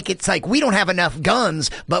 they make it like, we don't have enough guns,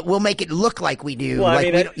 but we'll make it look like we do. Well, like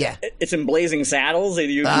I mean, it's in Blazing Saddles. They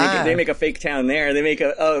make a fake town there. They make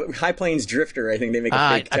a High Plains Drifter, I think they make a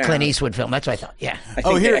fake town. A Clint Eastwood film. That's what I thought, yeah.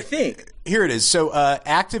 I think. Here it is. So,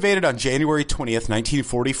 activated on January 20th,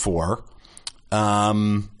 1944.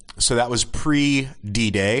 So that was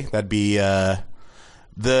pre-D-Day. That'd be...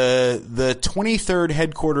 The 23rd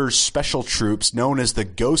Headquarters Special Troops, known as the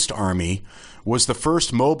Ghost Army, was the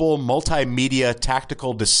first mobile multimedia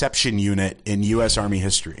tactical deception unit in U.S. Army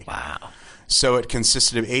history. Wow. So it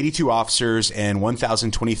consisted of 82 officers and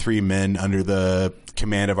 1,023 men under the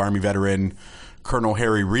command of Army veteran Colonel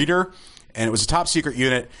Harry Reeder. And it was a top-secret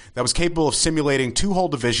unit that was capable of simulating two whole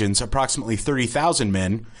divisions, approximately 30,000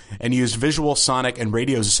 men, and used visual, sonic, and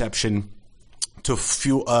radio deception to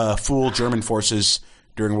fool German forces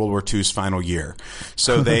during World War II's final year.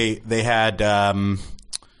 So they had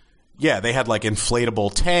they had like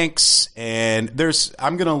inflatable tanks, and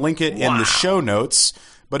I'm going to link it in the show notes.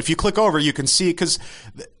 But if you click over, you can see, because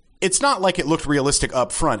it's not like it looked realistic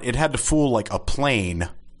up front. It had to fool like a plane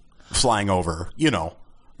flying over,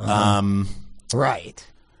 Right.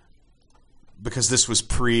 Because this was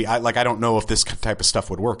I don't know if this type of stuff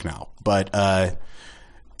would work now. But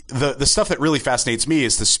the stuff that really fascinates me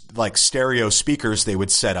is this like stereo speakers they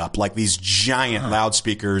would set up, like these giant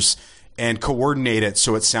loudspeakers, and coordinate it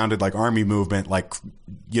so it sounded like Army movement, like,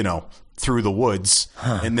 through the woods,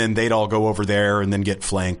 and then they'd all go over there and then get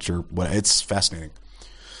flanked or what. It's fascinating.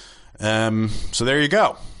 So there you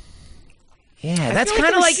go. Yeah, that's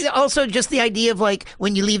kind of like also just the idea of like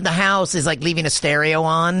when you leave the house is like leaving a stereo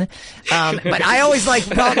on. But I always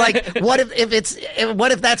felt like what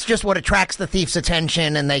if that's just what attracts the thief's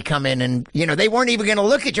attention, and they come in and they weren't even going to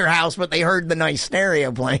look at your house, but they heard the nice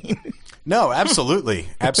stereo playing. No, absolutely,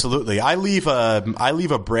 absolutely. I leave a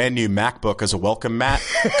brand new MacBook as a welcome mat,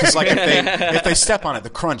 because like if they step on it,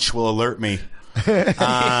 the crunch will alert me.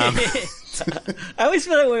 I always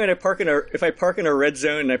feel that way when if I park in a red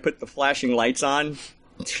zone and I put the flashing lights on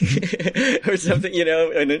or something,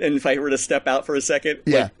 and if I were to step out for a second,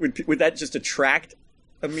 would that just attract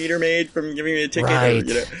a meter maid from giving me a ticket?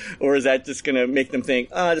 Right. Or is that just going to make them think,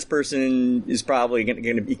 this person is probably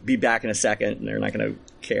going to be back in a second and they're not going to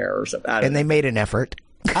care or something? And they made an effort.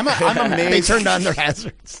 I'm amazed. They turned on their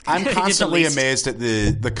hazards. I'm constantly amazed at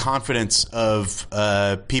the confidence of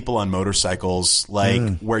people on motorcycles,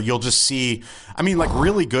 where you'll just see. I mean, like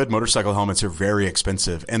really good motorcycle helmets are very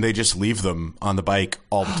expensive, and they just leave them on the bike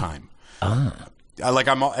all the time.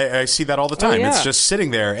 I see that all the time. It's just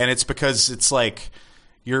sitting there, and it's because it's like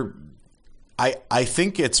I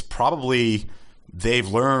think it's probably they've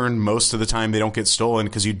learned most of the time they don't get stolen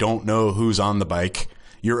because you don't know who's on the bike.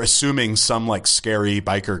 You're assuming some like scary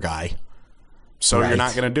biker guy. So you're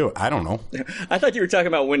not going to do it. I don't know. I thought you were talking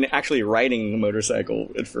about when actually riding a motorcycle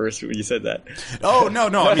at first when you said that. Oh, no.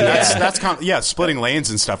 I mean, that's splitting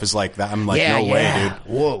lanes and stuff is like that. I'm like, no way, dude.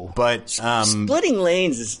 Whoa. But splitting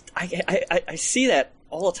lanes is I see that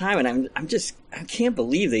all the time, and I can't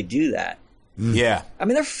believe they do that. Yeah. I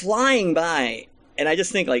mean, they're flying by, and I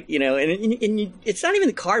just think like, and it's not even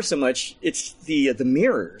the car so much, it's the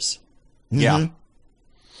mirrors. Yeah.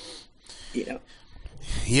 Yeah.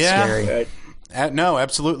 Scary. No,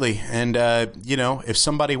 absolutely. And, if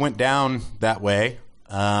somebody went down that way,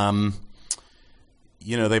 they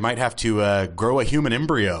might have to grow a human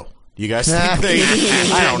embryo. You guys think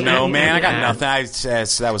I don't know, man. I got nothing.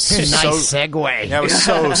 That was nice so segue. That was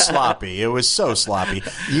so sloppy. It was so sloppy.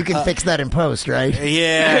 You can fix that in post, right?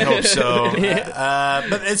 Yeah, I hope so.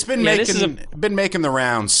 But it's been making the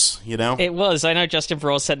rounds. It was. I know Justin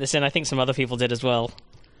Broad sent this in. I think some other people did as well.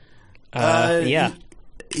 Yeah,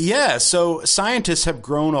 so scientists have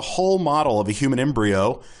grown a whole model of a human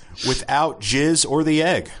embryo without jizz or the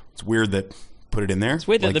egg. It's weird that put it in there. It's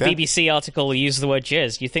weird that the BBC article used the word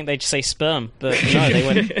jizz. You'd think they'd just say sperm, but no, they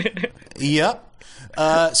wouldn't. Yep.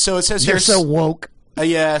 So it says They're here... so woke.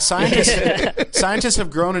 Yeah, scientists have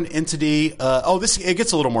grown an entity. It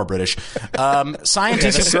gets a little more British.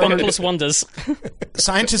 Scientists have grown wonders.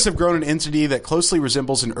 Scientists have grown an entity that closely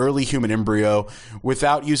resembles an early human embryo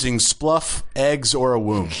without using spluff, eggs, or a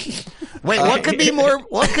womb. Wait, what could be more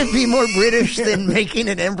British than making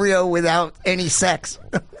an embryo without any sex?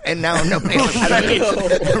 And now no.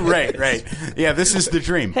 Right. Yeah, this is the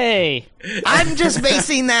dream. Hey, I'm just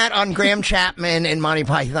basing that on Graham Chapman and Monty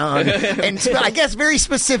Python, and I guess very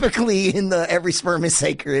specifically in the "Every Sperm is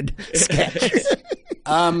Sacred" sketch.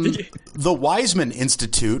 The Weizmann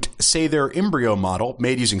Institute say their embryo model,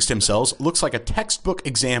 made using stem cells, looks like a textbook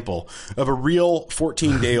example of a real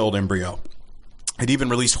 14-day-old embryo. It even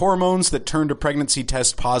released hormones that turned a pregnancy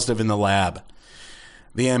test positive in the lab.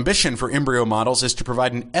 The ambition for embryo models is to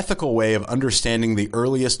provide an ethical way of understanding the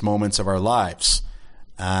earliest moments of our lives.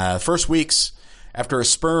 First weeks after a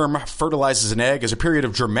sperm fertilizes an egg is a period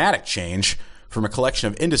of dramatic change from a collection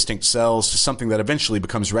of indistinct cells to something that eventually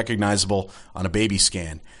becomes recognizable on a baby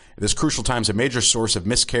scan. This crucial time is a major source of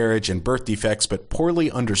miscarriage and birth defects, but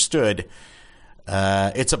poorly understood.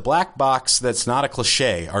 It's a black box that's not a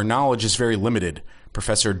cliche. Our knowledge is very limited.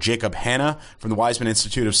 Professor Jacob Hanna from the Weizmann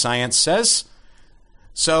Institute of Science says,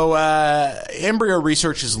 So, embryo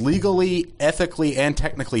research is legally, ethically, and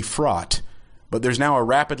technically fraught, but there's now a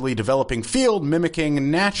rapidly developing field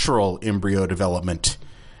mimicking natural embryo development.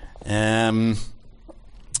 Oh,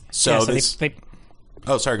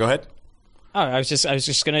 sorry, go ahead. Oh, I was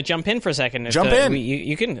just going to jump in for a second. Jump in.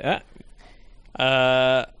 You can.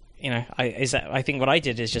 I think what I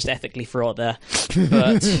did is just ethically fraught there.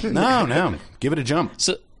 But no, give it a jump.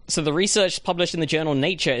 So the research published in the journal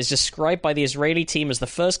Nature is described by the Israeli team as the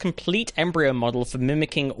first complete embryo model for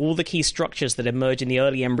mimicking all the key structures that emerge in the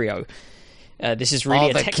early embryo. This is really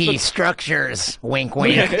all the key structures. Wink,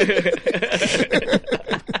 wink.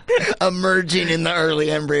 Emerging in the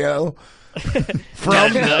early embryo.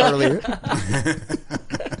 From the earlier.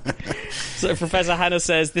 So Professor Hanna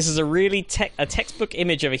says this is a really a textbook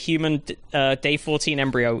image of a human day 14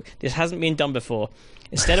 embryo. This hasn't been done before.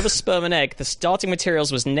 Instead of a sperm and egg, the starting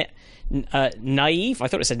materials was naive. I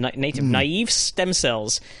thought it said native naive stem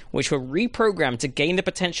cells, which were reprogrammed to gain the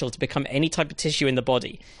potential to become any type of tissue in the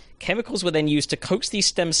body. Chemicals were then used to coax these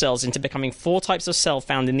stem cells into becoming 4 types of cell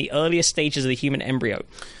found in the earliest stages of the human embryo.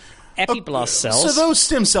 Epiblast cells. So those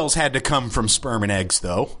stem cells had to come from sperm and eggs,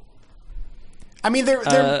 though. I mean,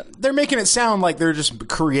 they're making it sound like they're just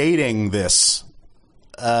creating this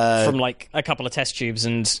from like a couple of test tubes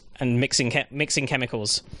and mixing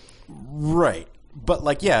chemicals. Right. But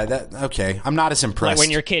okay. I'm not as impressed. Like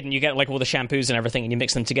when you're a kid and you get like all the shampoos and everything and you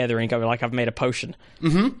mix them together and you go like, I've made a potion.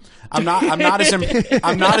 Mm-hmm. I'm not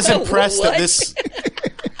as impressed that this.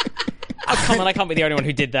 Oh, come on! I can't be the only one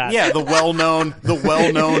who did that. Yeah, the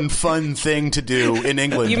well-known fun thing to do in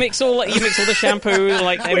England. You mix all the shampoo,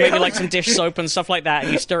 like maybe like some dish soap and stuff like that,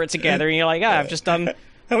 and you stir it together, and you're like, I've just done.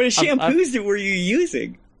 How many shampoos were you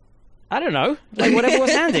using? I don't know, like whatever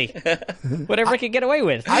was handy, whatever I could get away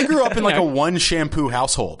with. I grew up in a one shampoo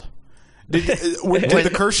household. Did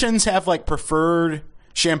the Kirshens have like preferred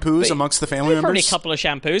shampoos amongst the family members? Probably a couple of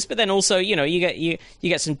shampoos, but then also you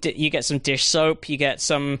get some dish soap, you get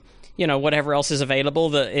some. Whatever else is available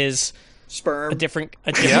that is sperm, a different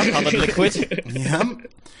colored liquid. Yeah.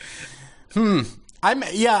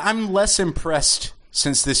 I'm less impressed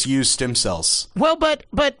since this used stem cells. Well, but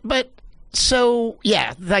so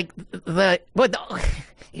yeah,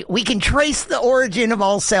 we can trace the origin of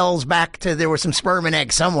all cells back to there was some sperm and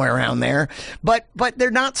egg somewhere around there. But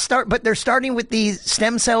they're starting with these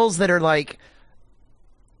stem cells that are like,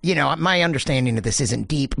 my understanding of this isn't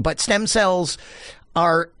deep, but stem cells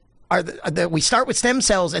we start with stem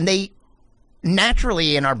cells, and they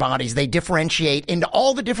naturally in our bodies they differentiate into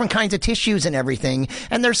all the different kinds of tissues and everything.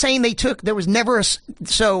 And they're saying there was never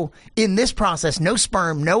so in this process no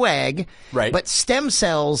sperm, no egg, right? But stem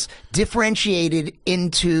cells differentiated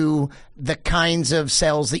into the kinds of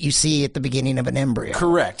cells that you see at the beginning of an embryo.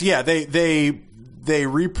 Correct. Yeah, they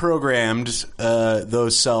reprogrammed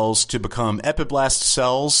those cells to become epiblast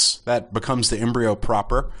cells. That becomes the embryo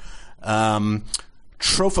proper.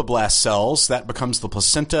 Trophoblast cells, that becomes the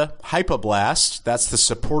placenta. Hypoblast, that's the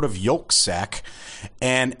supportive yolk sac.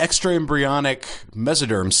 And extraembryonic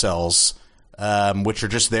mesoderm cells, which are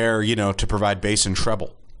just there, to provide bass and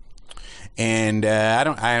treble. And I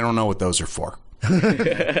don't know what those are for.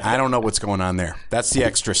 I don't know what's going on there. That's the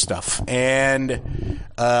extra stuff. And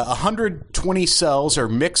 120 cells are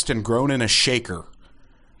mixed and grown in a shaker.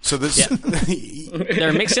 So this,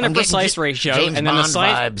 they're mixed in a precise ratio, James and then Bond the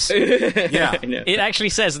science. Yeah, it actually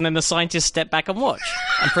says, and then the scientists step back and watch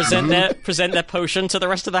and present their potion to the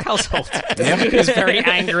rest of the household. Who's very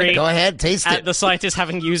angry. Go ahead, taste at it. The scientists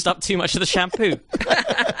having used up too much of the shampoo.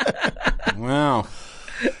 Wow.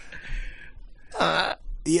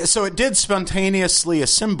 Yeah, so it did spontaneously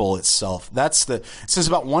assemble itself. It says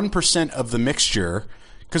about 1% of the mixture.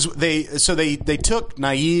 Because they took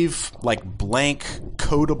naive, like blank,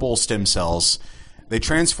 codable stem cells. They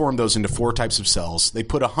transformed those into 4 types of cells. They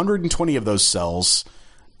put 120 of those cells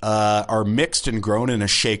are mixed and grown in a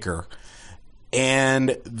shaker.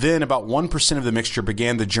 And then about 1% of the mixture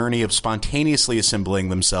began the journey of spontaneously assembling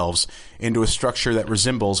themselves into a structure that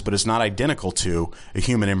resembles, but is not identical to, a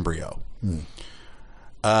human embryo.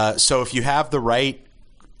 So if you have the right...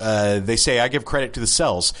 they say, I give credit to the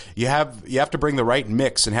cells. You have to bring the right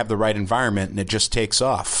mix and have the right environment, and it just takes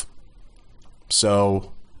off.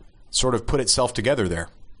 So, sort of put itself together there.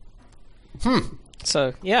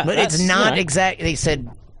 So, yeah. But it's not exact. They said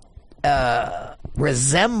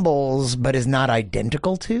resembles, but is not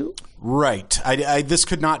identical to? Right. This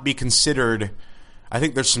could not be considered... I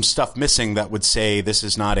think there's some stuff missing that would say this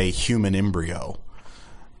is not a human embryo.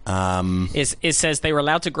 It says they were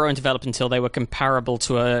allowed to grow and develop until they were comparable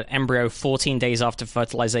to an embryo 14 days after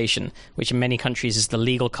fertilization, which in many countries is the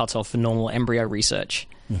legal cutoff for normal embryo research.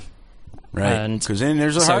 Right. Because then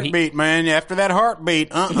there's a heartbeat, man. After that heartbeat,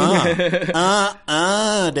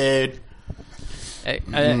 dude.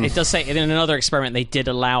 It does say in another experiment they did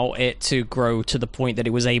allow it to grow to the point that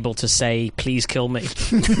it was able to say, "Please kill me."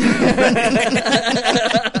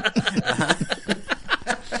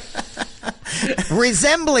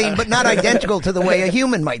 Resembling, but not identical to the way a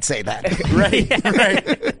human might say that.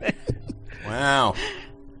 Right. Wow.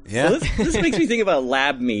 Yeah. Well, this makes me think about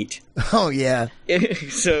lab meat. Oh, yeah.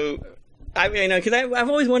 So, I mean, because I've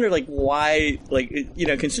always wondered, like, why, like,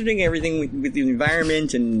 considering everything with the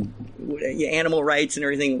environment and animal rights and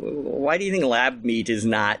everything, why do you think lab meat is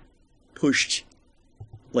not pushed,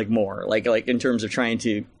 like, more? Like in terms of trying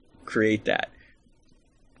to create that?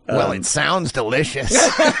 Well, it sounds delicious.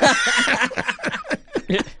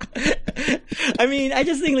 I mean, I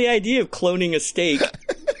just think the idea of cloning a steak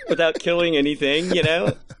without killing anything,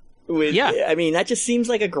 I mean, that just seems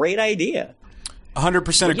like a great idea.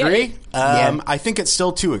 100% agree. I think it's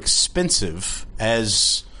still too expensive,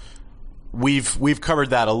 as we've covered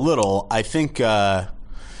that a little. I think it's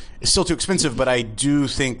still too expensive, but I do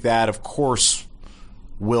think that, of course,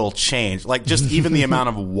 will change. Like, just even the amount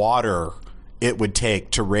of water it would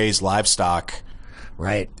take to raise livestock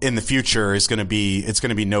in the future is going to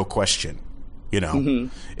be no question.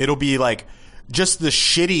 It'll be like just the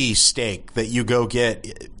shitty steak that you go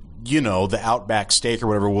get, the Outback steak or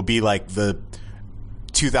whatever, will be like the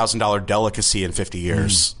 $2,000 delicacy in 50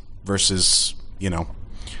 years versus, I don't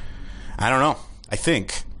know. I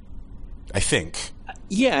think.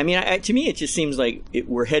 Yeah, I mean, to me, it just seems like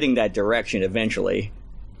we're heading that direction eventually.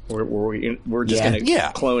 We're just going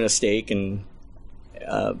to clone a steak and,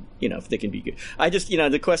 if they can be good. I just,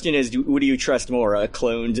 the question is, what do you trust more? A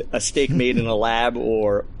steak made in a lab,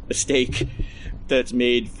 or a steak that's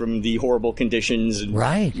made from the horrible conditions, and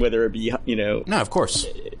whether it be, No, of course.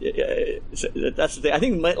 That's the thing. I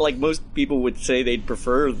think, like, most people would say they'd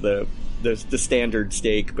prefer the standard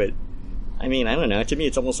steak, but I mean, I don't know. To me,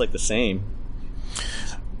 it's almost like the same.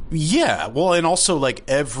 Yeah, well, and also, like,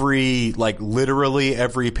 literally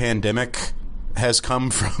every pandemic has come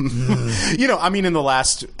from, I mean, in the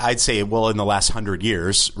last 100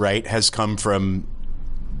 years, right, has come from,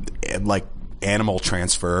 like, animal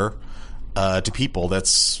transfer to people.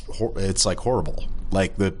 It's, like, horrible.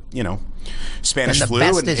 Like, the, Spanish flu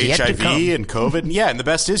and HIV and COVID. Yeah, and the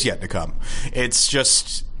best is yet to come. It's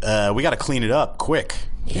just, we got to clean it up quick,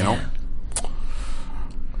 you know?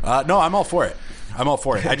 No, I'm all for it.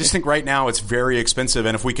 I just think right now it's very expensive,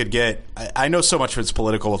 and if we could get... I know so much of it's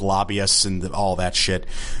political with lobbyists and all that shit,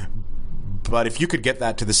 but if you could get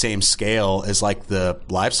that to the same scale as, like, the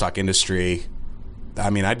livestock industry, I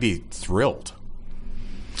mean, I'd be thrilled.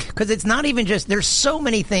 Because it's not even just... There's so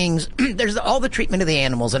many things. There's all the treatment of the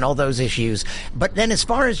animals and all those issues, but then as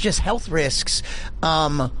far as just health risks...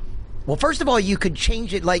 well, first of all, you could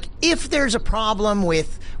change it. Like, if there's a problem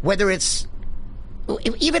with whether it's...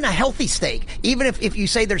 Even a healthy steak, even if you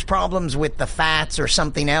say there's problems with the fats or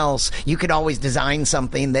something else, you could always design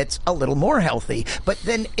something that's a little more healthy. But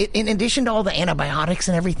then in addition to all the antibiotics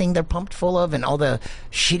and everything they're pumped full of and all the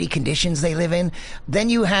shitty conditions they live in, then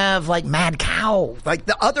you have, like, mad cow, like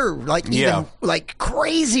the other, like, even like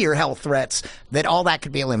crazier health threats, that all that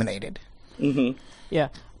could be eliminated. Mm-hmm. Yeah.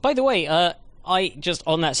 By the way,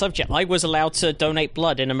 on that subject, I was allowed to donate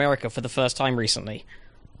blood in America for the first time recently.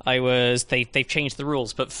 They've changed the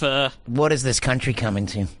rules, but for... What is this country coming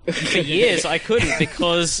to? For years, I couldn't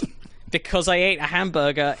because I ate a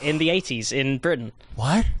hamburger in the 80s in Britain.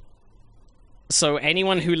 What? So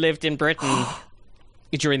anyone who lived in Britain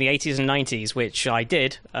during the 80s and 90s, which I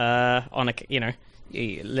did,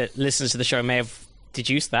 listeners to the show may have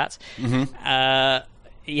deduced that. Mm-hmm.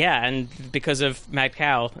 And because of Mad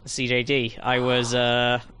Cow, CJD, I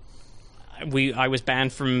was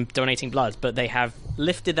banned from donating blood, but they have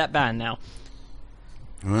lifted that ban now.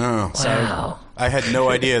 Wow. Wow. I had no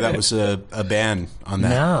idea that was a ban on that.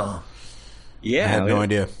 No. Yeah. I had no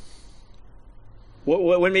idea.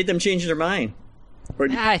 What made them change their mind?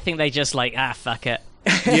 I think they just fuck it.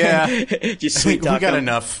 Yeah. Just sweet talk. We got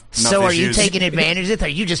enough So are issues. you taking advantage of it? Are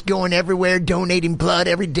you just going everywhere donating blood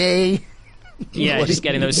every day? Yeah, just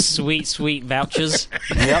getting those sweet vouchers.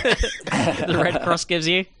 Yep. The Red Cross gives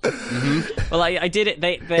you. Mm-hmm. Well, I did it.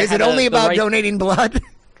 They Is it only about donating blood?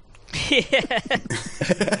 Yeah.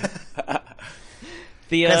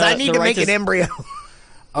 Because I need to make an embryo.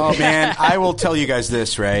 Oh, man, I will tell you guys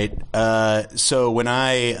this, right? So when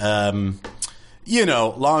I...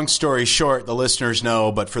 long story short, the listeners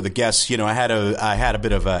know, but for the guests, I had a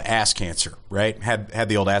bit of ass cancer, right? Had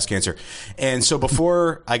the old ass cancer. And so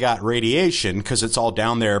before I got radiation, because it's all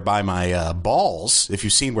down there by my balls, if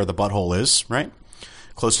you've seen where the butthole is, right?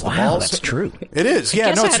 close to the Wow, balls. that's true. It is. Yeah, I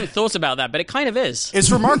guess no, I it's, hadn't thought about that, but it kind of is.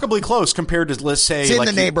 it's remarkably close compared to, let's say, It's in like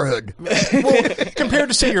the neighborhood. well, compared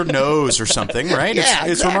to, say, your nose or something, right? Yeah,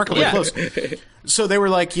 It's exactly. remarkably Yeah. close. So they were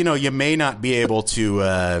like, you may not be able to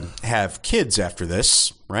have kids after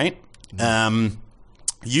this, right?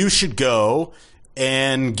 You should go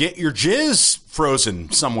and get your jizz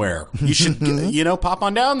frozen somewhere. You should, pop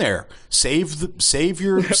on down there, save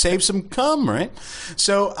some cum, right?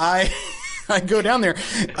 So I go down there,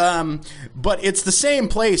 but it's the same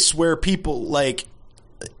place where people like.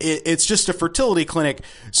 It's just a fertility clinic.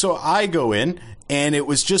 So I go in, and it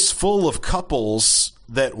was just full of couples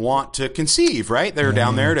that want to conceive, right? They're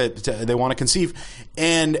down there they want to conceive.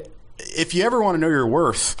 And if you ever want to know your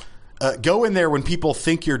worth, go in there when people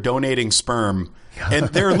think you're donating sperm. And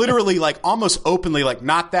they're literally like almost openly like,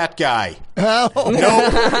 not that guy. No.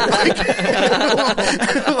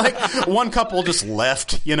 Like one couple just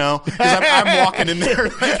left, because I'm walking in there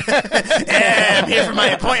like, I'm here for my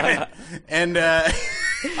appointment. And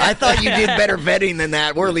I thought you did better vetting than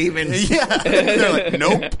that. We're leaving. yeah, they're like,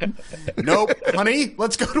 nope, honey,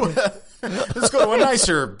 let's go to a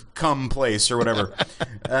nicer cum place or whatever.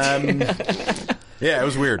 Yeah, it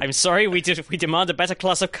was weird. I'm sorry, we demand a better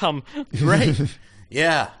class of cum. Right.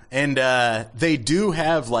 Yeah, and they do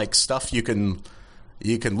have like stuff you can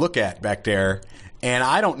look at back there, and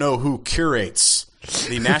I don't know who curates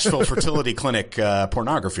the Nashville Fertility Clinic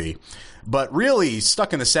pornography. But really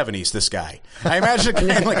stuck in the 70s, this guy. I imagine a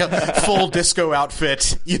guy in like a full disco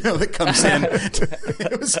outfit, that comes in.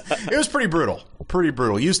 It was pretty brutal. Pretty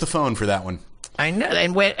brutal. Use the phone for that one. I know.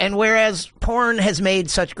 And whereas porn has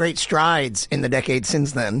made such great strides in the decades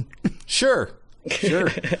since then. Sure.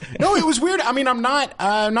 No, it was weird. I mean, I'm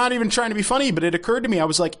not even trying to be funny, but it occurred to me. I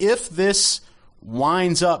was like, if this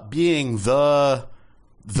winds up being the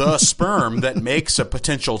sperm that makes a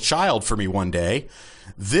potential child for me one day,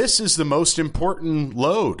 this is the most important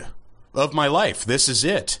load of my life. This is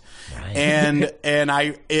it. Right. And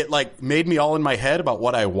it like made me all in my head about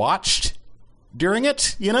what I watched during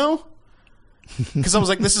it, because I was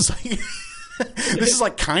like, this is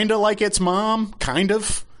like kind of like its mom, kind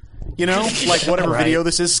of, like whatever right. video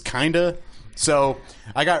this is, kind of. So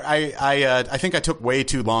I think I took way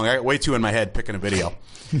too long. I got way too in my head picking a video.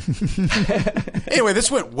 Anyway, this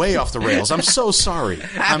went way off the rails. I'm so sorry.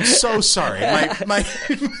 My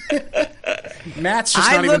Matt's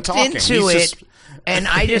just not even talking. I looked into it, and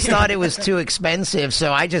I just thought it was too expensive,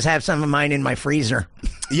 so I just have some of mine in my freezer.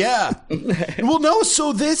 Yeah. Well, no.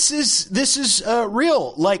 So this is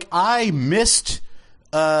real. Like I missed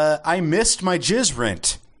my jizz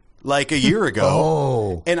rent like a year ago.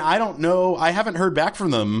 Oh. And I don't know. I haven't heard back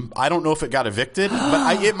from them. I don't know if it got evicted,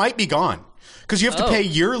 but it might be gone. Because you have to pay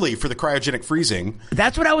yearly for the cryogenic freezing.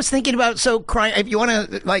 That's what I was thinking about. So, if you want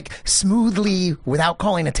to, like, smoothly, without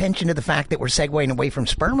calling attention to the fact that we're segueing away from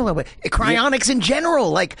sperm a little bit, cryonics in general,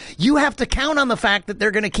 like, you have to count on the fact that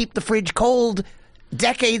they're going to keep the fridge cold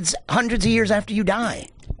decades, hundreds of years after you die.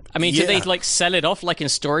 I mean, do they like sell it off like in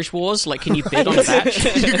Storage Wars? Like, can you bid on a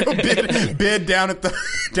batch? You go bid down at the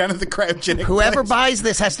cryogenic. Whoever place. buys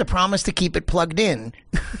this has to promise to keep it plugged in.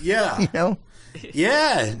 Yeah.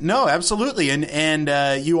 Yeah, no, absolutely,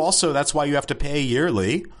 and you also, that's why you have to pay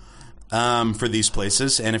yearly for these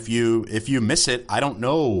places, and if you miss it, I don't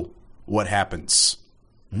know what happens.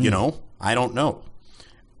 I don't know.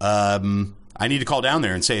 I need to call down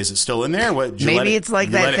there and say, is it still in there? Maybe it's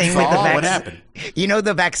like that thing with the vaccine. What happened?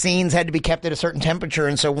 The vaccines had to be kept at a certain temperature,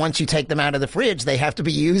 and so once you take them out of the fridge, they have to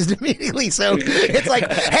be used immediately. So it's like,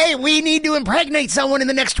 hey, we need to impregnate someone in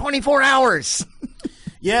the next 24 hours.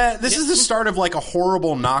 Yeah, this is the start of like a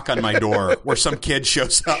horrible knock on my door where some kid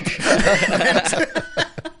shows up.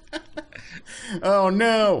 Oh,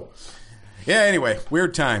 no. Yeah, anyway,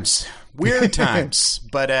 weird times.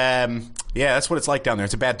 But, yeah, that's what it's like down there.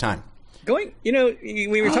 It's a bad time. We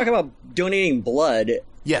were talking about donating blood.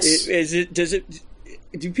 Yes.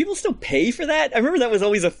 Do people still pay for that? I remember that was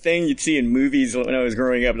always a thing you'd see in movies when I was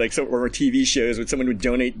growing up, like or TV shows when someone would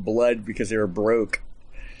donate blood because they were broke.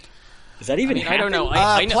 Does that even happen? I don't know.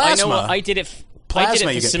 Plasma. I did it. Plasma,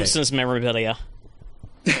 I did it for Simpsons memorabilia.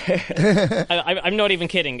 I'm not even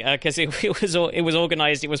kidding, because it was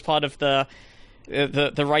organized. It was part of the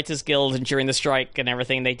Writers Guild, and during the strike and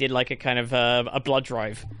everything, they did like a kind of a blood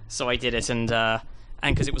drive. So I did it, and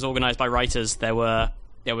because it was organized by writers, there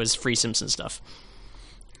was free Simpsons stuff.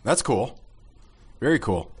 That's cool. Very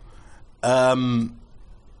cool. Yeah.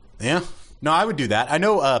 No, I would do that. I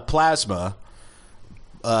know plasma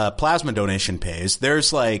donation pays.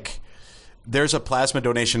 There's like there's a plasma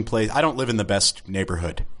donation place. I don't live in the best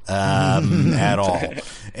neighborhood at all.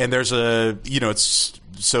 And there's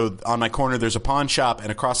so on my corner, there's a pawn shop,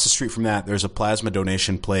 and across the street from that, there's a plasma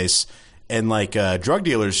donation place. And like drug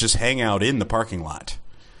dealers just hang out in the parking lot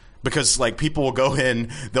because like people will go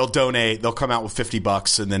in, they'll donate, they'll come out with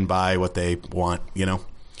 $50 and then buy what they want, Yeah.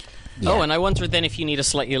 Oh, and I wonder then if you need a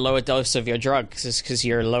slightly lower dose of your drugs because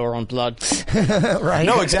you're lower on blood. Right.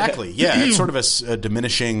 No, exactly. Yeah, it's sort of a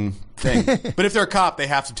diminishing thing. But if they're a cop, they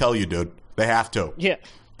have to tell you, dude. They have to. Yeah.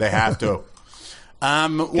 They have to.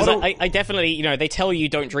 I definitely, they tell you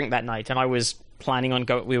don't drink that night, and I was planning on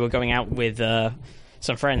we were going out with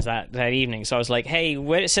some friends that evening, so I was like, hey,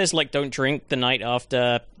 where it says like don't drink the night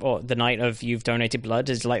after or the night of you've donated blood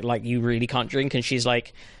is like you really can't drink, and she's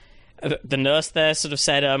like, the nurse there sort of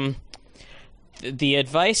said, the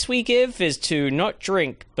advice we give is to not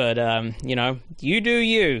drink, but you do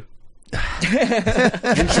you.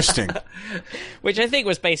 Interesting. Which I think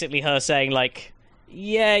was basically her saying like,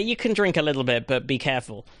 yeah, you can drink a little bit, but be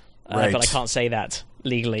careful. Right. But I can't say that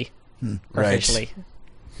legally or officially.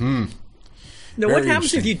 Now, what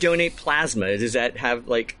happens if you donate plasma? Does that have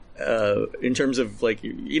like, in terms of like,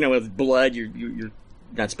 with blood, you're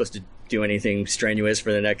not supposed to do anything strenuous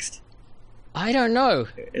for the next? I don't know.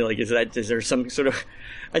 Like, is there some sort of?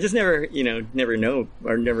 I just never know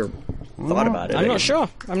or never thought about it. I'm not sure.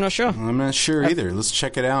 I'm not sure either. Let's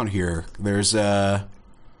check it out here. There's I'm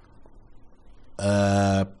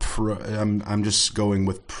just going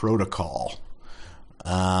with protocol.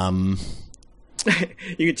 You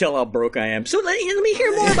can tell how broke I am. So let me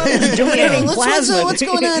hear more about this donating plasma. What's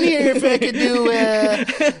going on here? If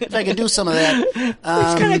I could do some of that. I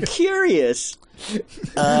was kind of curious.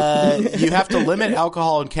 You have to limit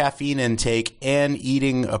alcohol and caffeine intake and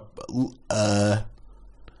eating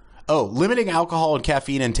limiting alcohol and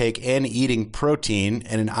caffeine intake and eating protein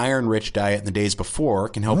and an iron-rich diet in the days before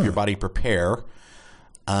can help your body prepare.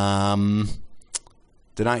 Do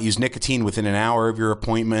not use nicotine within an hour of your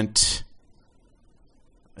appointment.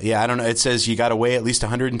 Yeah, I don't know. It says you got to weigh at least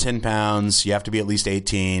 110 pounds. You have to be at least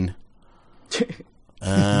 18.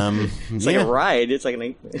 It's like a ride. It's like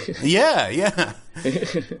yeah.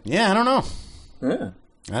 I don't know.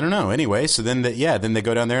 I don't know. Anyway, so then they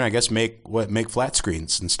go down there and I guess make flat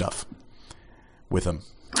screens and stuff with them,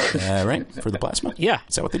 right? For the plasma. Yeah,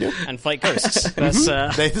 is that what they do? And fight ghosts. That's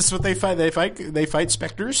this is what they fight. They fight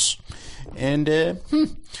specters, and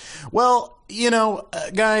well,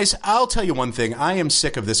 guys, I'll tell you one thing. I am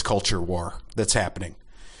sick of this culture war that's happening.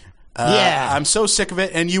 I'm so sick of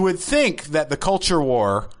it. And you would think that the culture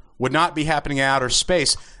war would not be happening in outer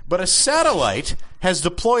space, but a satellite has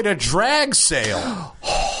deployed a drag sail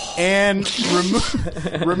and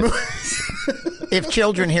remove. If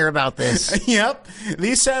children hear about this, yep,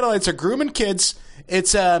 these satellites are grooming kids.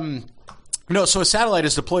 It's so a satellite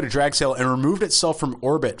has deployed a drag sail and removed itself from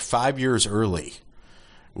orbit 5 years early,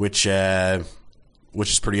 which is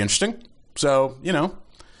pretty interesting. So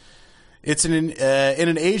it's in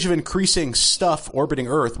an age of increasing stuff orbiting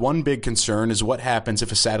Earth. One big concern is what happens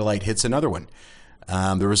if a satellite hits another one.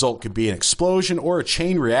 The result could be an explosion or a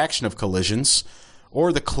chain reaction of collisions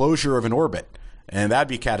or the closure of an orbit, and that'd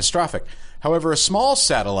be catastrophic. However, a small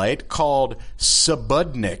satellite called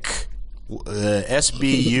Sputnik,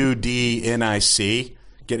 Spudnic,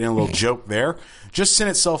 getting a little joke there, just sent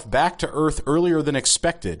itself back to Earth earlier than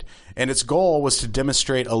expected, and its goal was to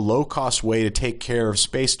demonstrate a low-cost way to take care of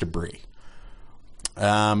space debris.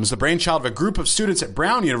 It was the brainchild of a group of students at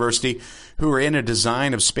Brown University who were in a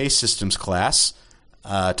design of space systems class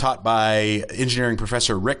taught by engineering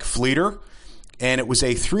professor Rick Fleeter, and it was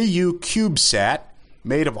a 3U CubeSat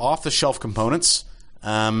made of off-the-shelf components,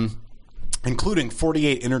 including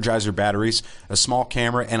 48 Energizer batteries, a small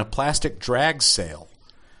camera, and a plastic drag sail.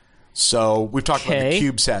 So we've talked about the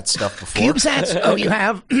CubeSat stuff before. CubeSats? Oh, you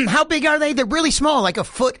have? How big are they? They're really small, like a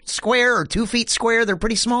foot square or 2 feet square. They're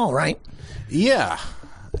pretty small, right? Yeah.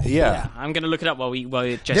 I'm going to look it up while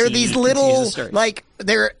Jesse they're these little, the like,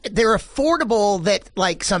 they're affordable that,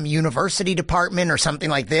 like, some university department or something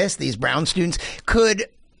like this, these Brown students, could,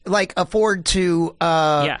 like, afford to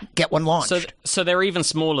get one launched. So they're even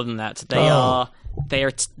smaller than that. They are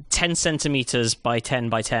 10 centimeters by 10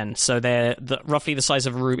 by 10, so they're roughly the size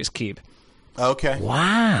of a Rubik's Cube. Okay.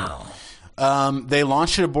 Wow. They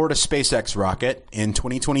launched it aboard a SpaceX rocket in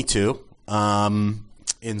 2022.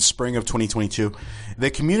 In spring of 2022.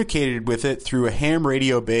 They communicated with it through a ham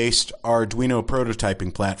radio-based Arduino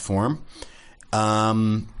prototyping platform.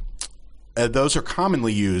 Those are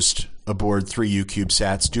commonly used aboard 3U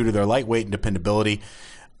CubeSats due to their lightweight and dependability.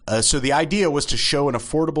 So the idea was to show an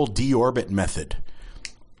affordable deorbit method.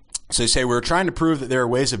 So they say, we're trying to prove that there are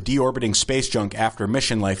ways of deorbiting space junk after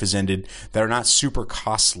mission life has ended that are not super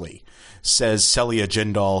costly, says Celia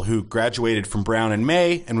Jindal, who graduated from Brown in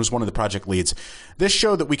May and was one of the project leads. This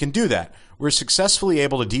showed that we can do that. We're successfully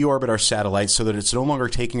able to deorbit our satellite so that it's no longer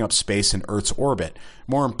taking up space in Earth's orbit.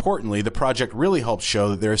 More importantly, the project really helps show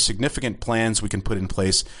that there are significant plans we can put in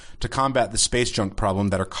place to combat the space junk problem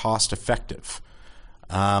that are cost effective.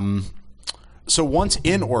 So once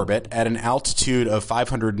in orbit at an altitude of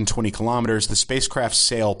 520 kilometers, the spacecraft's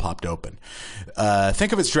sail popped open.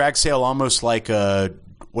 Think of its drag sail almost like a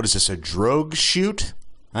drogue chute?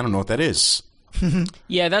 I don't know what that is.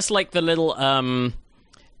 Yeah, that's like the little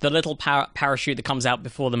parachute that comes out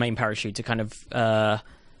before the main parachute to kind of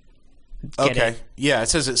get it. Yeah, it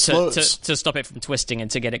says it slows to stop it from twisting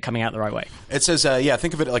and to get it coming out the right way. It says,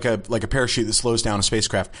 think of it like a parachute that slows down a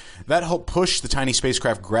spacecraft. That helped push the tiny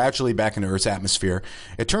spacecraft gradually back into Earth's atmosphere.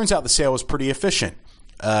 It turns out the sail was pretty efficient,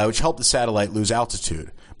 which helped the satellite lose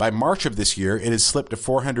altitude. By March of this year, it had slipped to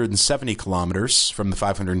 470 kilometers from the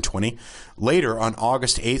 520. Later, on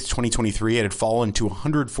August 8th, 2023, it had fallen to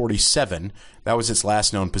 147. That was its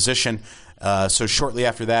last known position. So shortly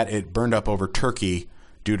after that, it burned up over Turkey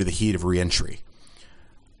due to the heat of reentry.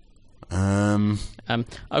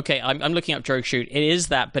 Okay, I'm looking up drogue chute. It is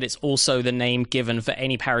that, but it's also the name given for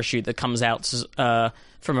any parachute that comes out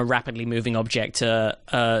from a rapidly moving object.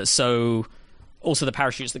 So also the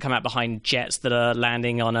parachutes that come out behind jets that are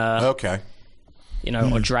landing on or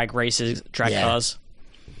drag races, cars.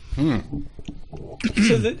 So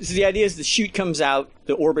the idea is the chute comes out,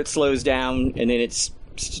 the orbit slows down, and then it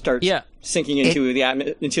starts sinking into the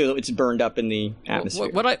atmosphere until it's burned up in the atmosphere.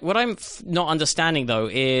 What I'm not understanding though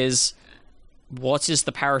is what is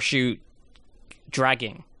the parachute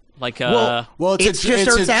dragging? Like it's just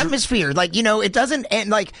Earth's atmosphere. Like, it doesn't end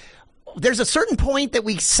like. There's a certain point that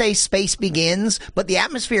we say space begins, but the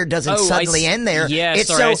atmosphere doesn't suddenly end there. Yeah,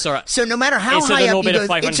 sorry. So no matter how high up you go,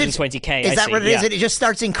 520K. Is that what it is? It just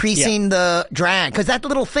starts increasing the drag because that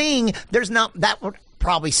little thing. That would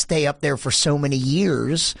probably stay up there for so many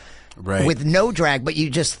years, right, with no drag. But you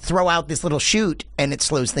just throw out this little chute and it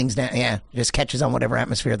slows things down. Yeah, just catches on whatever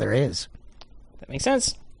atmosphere there is. That makes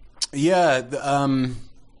sense. Yeah.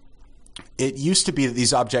 It used to be that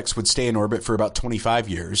these objects would stay in orbit for about 25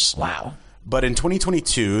 years. Wow. But in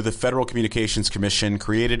 2022, the Federal Communications Commission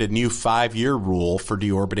created a new 5-year rule for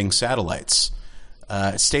deorbiting satellites.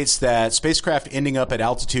 It states that spacecraft ending up at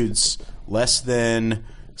altitudes less than,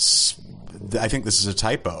 I think this is a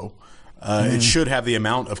typo, it should have the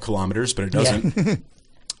amount of kilometers, but it doesn't. Yeah.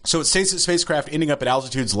 So it states that spacecraft ending up at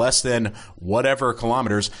altitudes less than whatever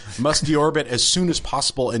kilometers must deorbit as soon as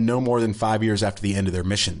possible and no more than 5 years after the end of their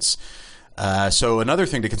missions. So another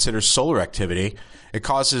thing to consider is solar activity. It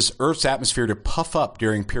causes Earth's atmosphere to puff up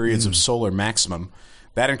during periods of solar maximum.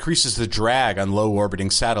 That increases the drag on low-orbiting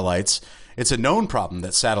satellites. It's a known problem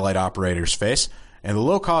that satellite operators face, and the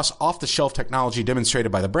low-cost, off-the-shelf technology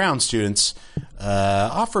demonstrated by the Brown students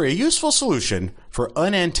offer a useful solution for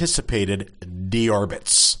unanticipated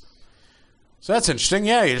deorbits. So that's interesting.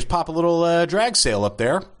 Yeah, you just pop a little drag sail up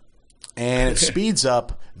there, and it speeds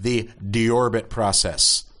up the deorbit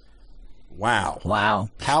process. Wow.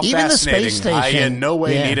 How even fascinating. The space station, I in no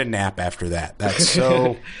way need a nap after that. That's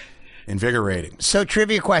so invigorating. So,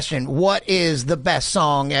 trivia question. What is the best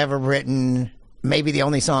song ever written, maybe the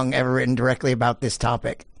only song ever written directly about this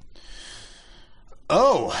topic?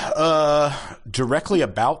 Directly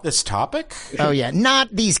about this topic? Oh, yeah. Not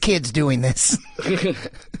these kids doing this.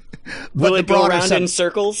 Will it go around in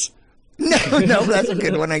circles? No, that's a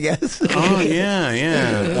good one, I guess. Oh,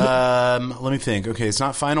 yeah. Let me think. Okay, it's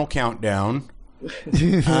not Final Countdown.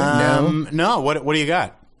 No. What do you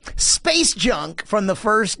got? Space Junk from the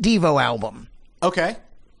first Devo album. Okay.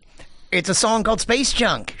 It's a song called Space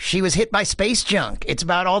Junk. She was hit by space junk. It's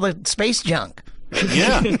about all the space junk.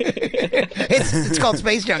 Yeah. It's called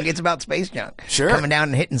Space Junk. It's about space junk. Sure. Coming down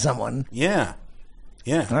and hitting someone. Yeah.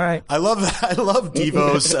 Yeah. All right. I love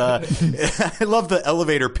Devo's. I love the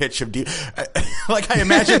elevator pitch of Devo. I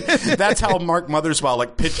imagine that's how Mark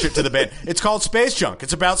Mothersbaugh pitched it to the band. It's called Space Junk.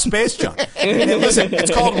 It's about space junk. And listen,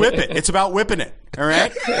 it's called Whip It. It's about whipping it. All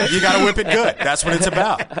right. You got to whip it good. That's what it's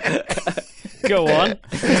about. Go on.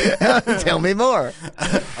 Tell me more.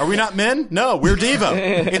 Are we not men? No, we're Devo.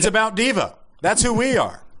 It's about Devo. That's who we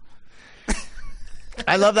are.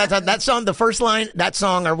 I love that song. The first line, that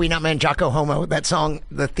song, "Are We Not Men?" Jocko Homo. That song,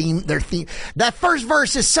 their theme. That first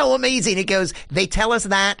verse is so amazing. It goes, "They tell us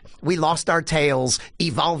that we lost our tails,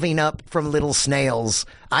 evolving up from little snails.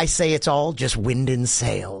 I say it's all just wind and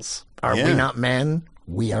sails. Are we not men?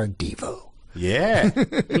 We are Devo." Yeah.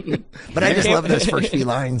 But I just love those first few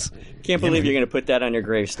lines. Can't believe you're going to put that on your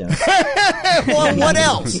gravestone. Well, what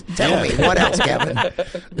else? Tell me, what else, Kevin?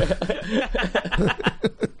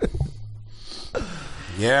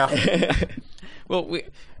 Yeah. Well,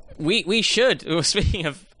 we should. Speaking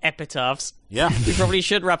of epitaphs, Yeah. we probably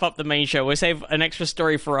should wrap up the main show. We'll save an extra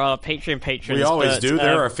story for our Patreon patrons. We always do.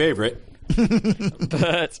 They're our favorite.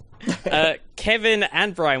 But Kevin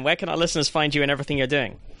and Brian, where can our listeners find you and everything you're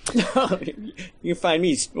doing? You can find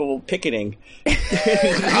me picketing.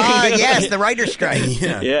 Yes, the writer's strike.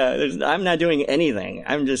 Yeah, I'm not doing anything.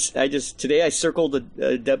 Today I circled a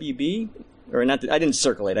WB, or not. I didn't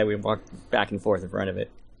circle it. I walked back and forth in front of it.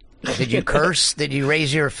 Did you curse? Did you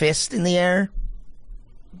raise your fist in the air?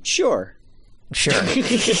 Sure.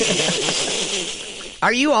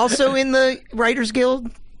 Are you also in the Writers Guild?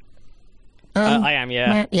 I am, yeah.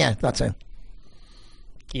 Matt? Yeah, thought so.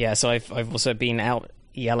 Yeah, so I've also been out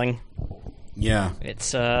yelling. Yeah.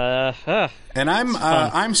 It's and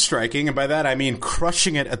I'm striking, and by that I mean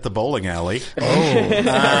crushing it at the bowling alley.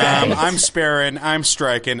 I'm sparing, I'm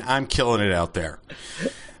striking, I'm killing it out there.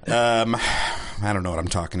 I don't know what I'm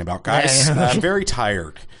talking about, guys. I'm very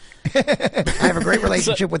tired. I have a great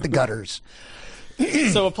relationship with the gutters.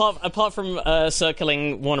 So apart from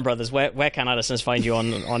circling Warner Brothers, where can our listeners find you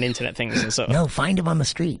on internet things and so? No, find him on the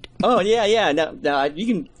street. Oh yeah. No, you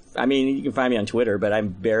can. I mean, you can find me on Twitter, but I'm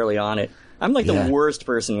barely on it. I'm like the worst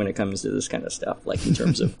person when it comes to this kind of stuff, like in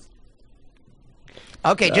terms of.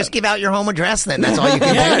 Okay, just give out your home address then. That's all you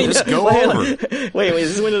can do. Just go over. Wait,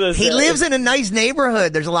 is this one of those? He lives in a nice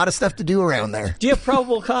neighborhood. There's a lot of stuff to do around there. Do you have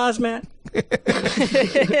probable cause, Matt? I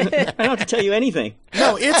don't have to tell you anything.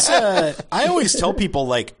 No, it's. I always tell people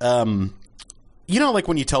like when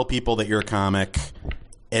you tell people that you're a comic,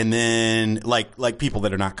 and then like people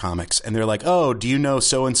that are not comics, and they're like, oh, do you know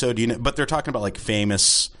so and so? Do you know? But they're talking about like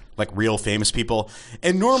famous, like real famous people,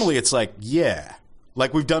 and normally it's like, yeah.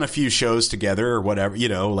 Like, we've done a few shows together or whatever,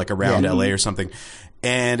 like around LA or something.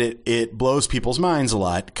 And it blows people's minds a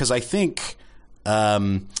lot because I think, I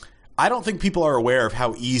don't think people are aware of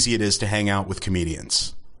how easy it is to hang out with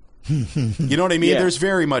comedians. You know what I mean? Yeah. There's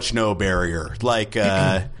very much no barrier. Like,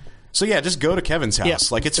 so yeah, just go to Kevin's house. Yeah.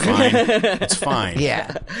 Like, it's fine. It's fine.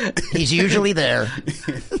 Yeah. He's usually there.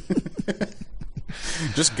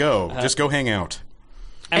 Just go. Just go hang out.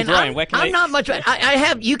 And Brian, I'm not much. I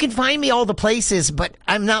have. You can find me all the places, but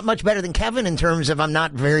I'm not much better than Kevin in terms of I'm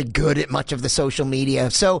not very good at much of the social media.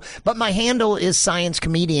 So, but my handle is Science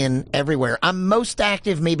Comedian everywhere. I'm most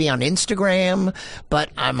active maybe on Instagram, but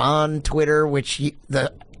I'm on Twitter, which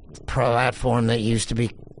the platform that used to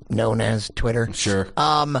be known as Twitter. Sure.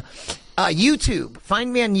 YouTube.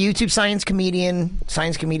 Find me on YouTube, Science Comedian,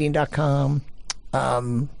 sciencecomedian.com.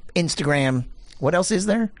 Instagram. What else is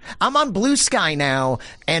there? I'm on Blue Sky now,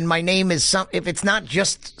 and my name is if it's not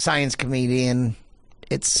just Science Comedian,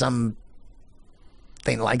 it's something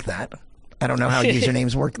like that. I don't know how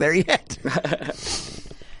usernames work there yet.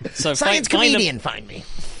 So Science Comedian, find me.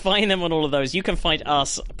 Find them on all of those. You can find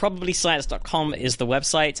us. ProbablyScience.com is the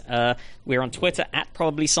website. We're on Twitter at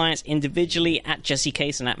ProbablyScience, individually at Jesse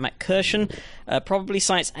Case and at Matt Kirshen.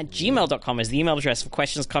 ProbablyScience@gmail.com is the email address for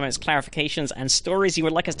questions, comments, clarifications, and stories you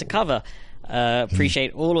would like us to cover.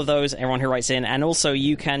 Appreciate all of those, everyone who writes in. And also,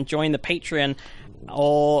 you can join the Patreon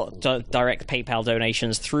or direct PayPal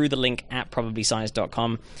donations through the link at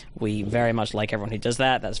probablyscience.com. We very much like everyone who does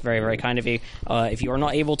that. That's very, very kind of you. If you are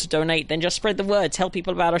not able to donate, then just spread the word. Tell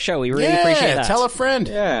people about our show. We really appreciate that. Tell a friend.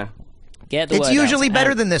 Yeah. Get the It's word usually out.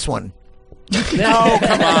 better than this one. No,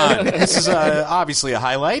 come on. This is obviously a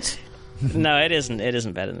highlight. No, it isn't. It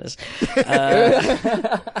isn't better than this.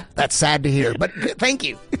 That's sad to hear, but thank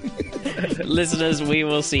you. Listeners, we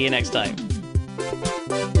will see you next time.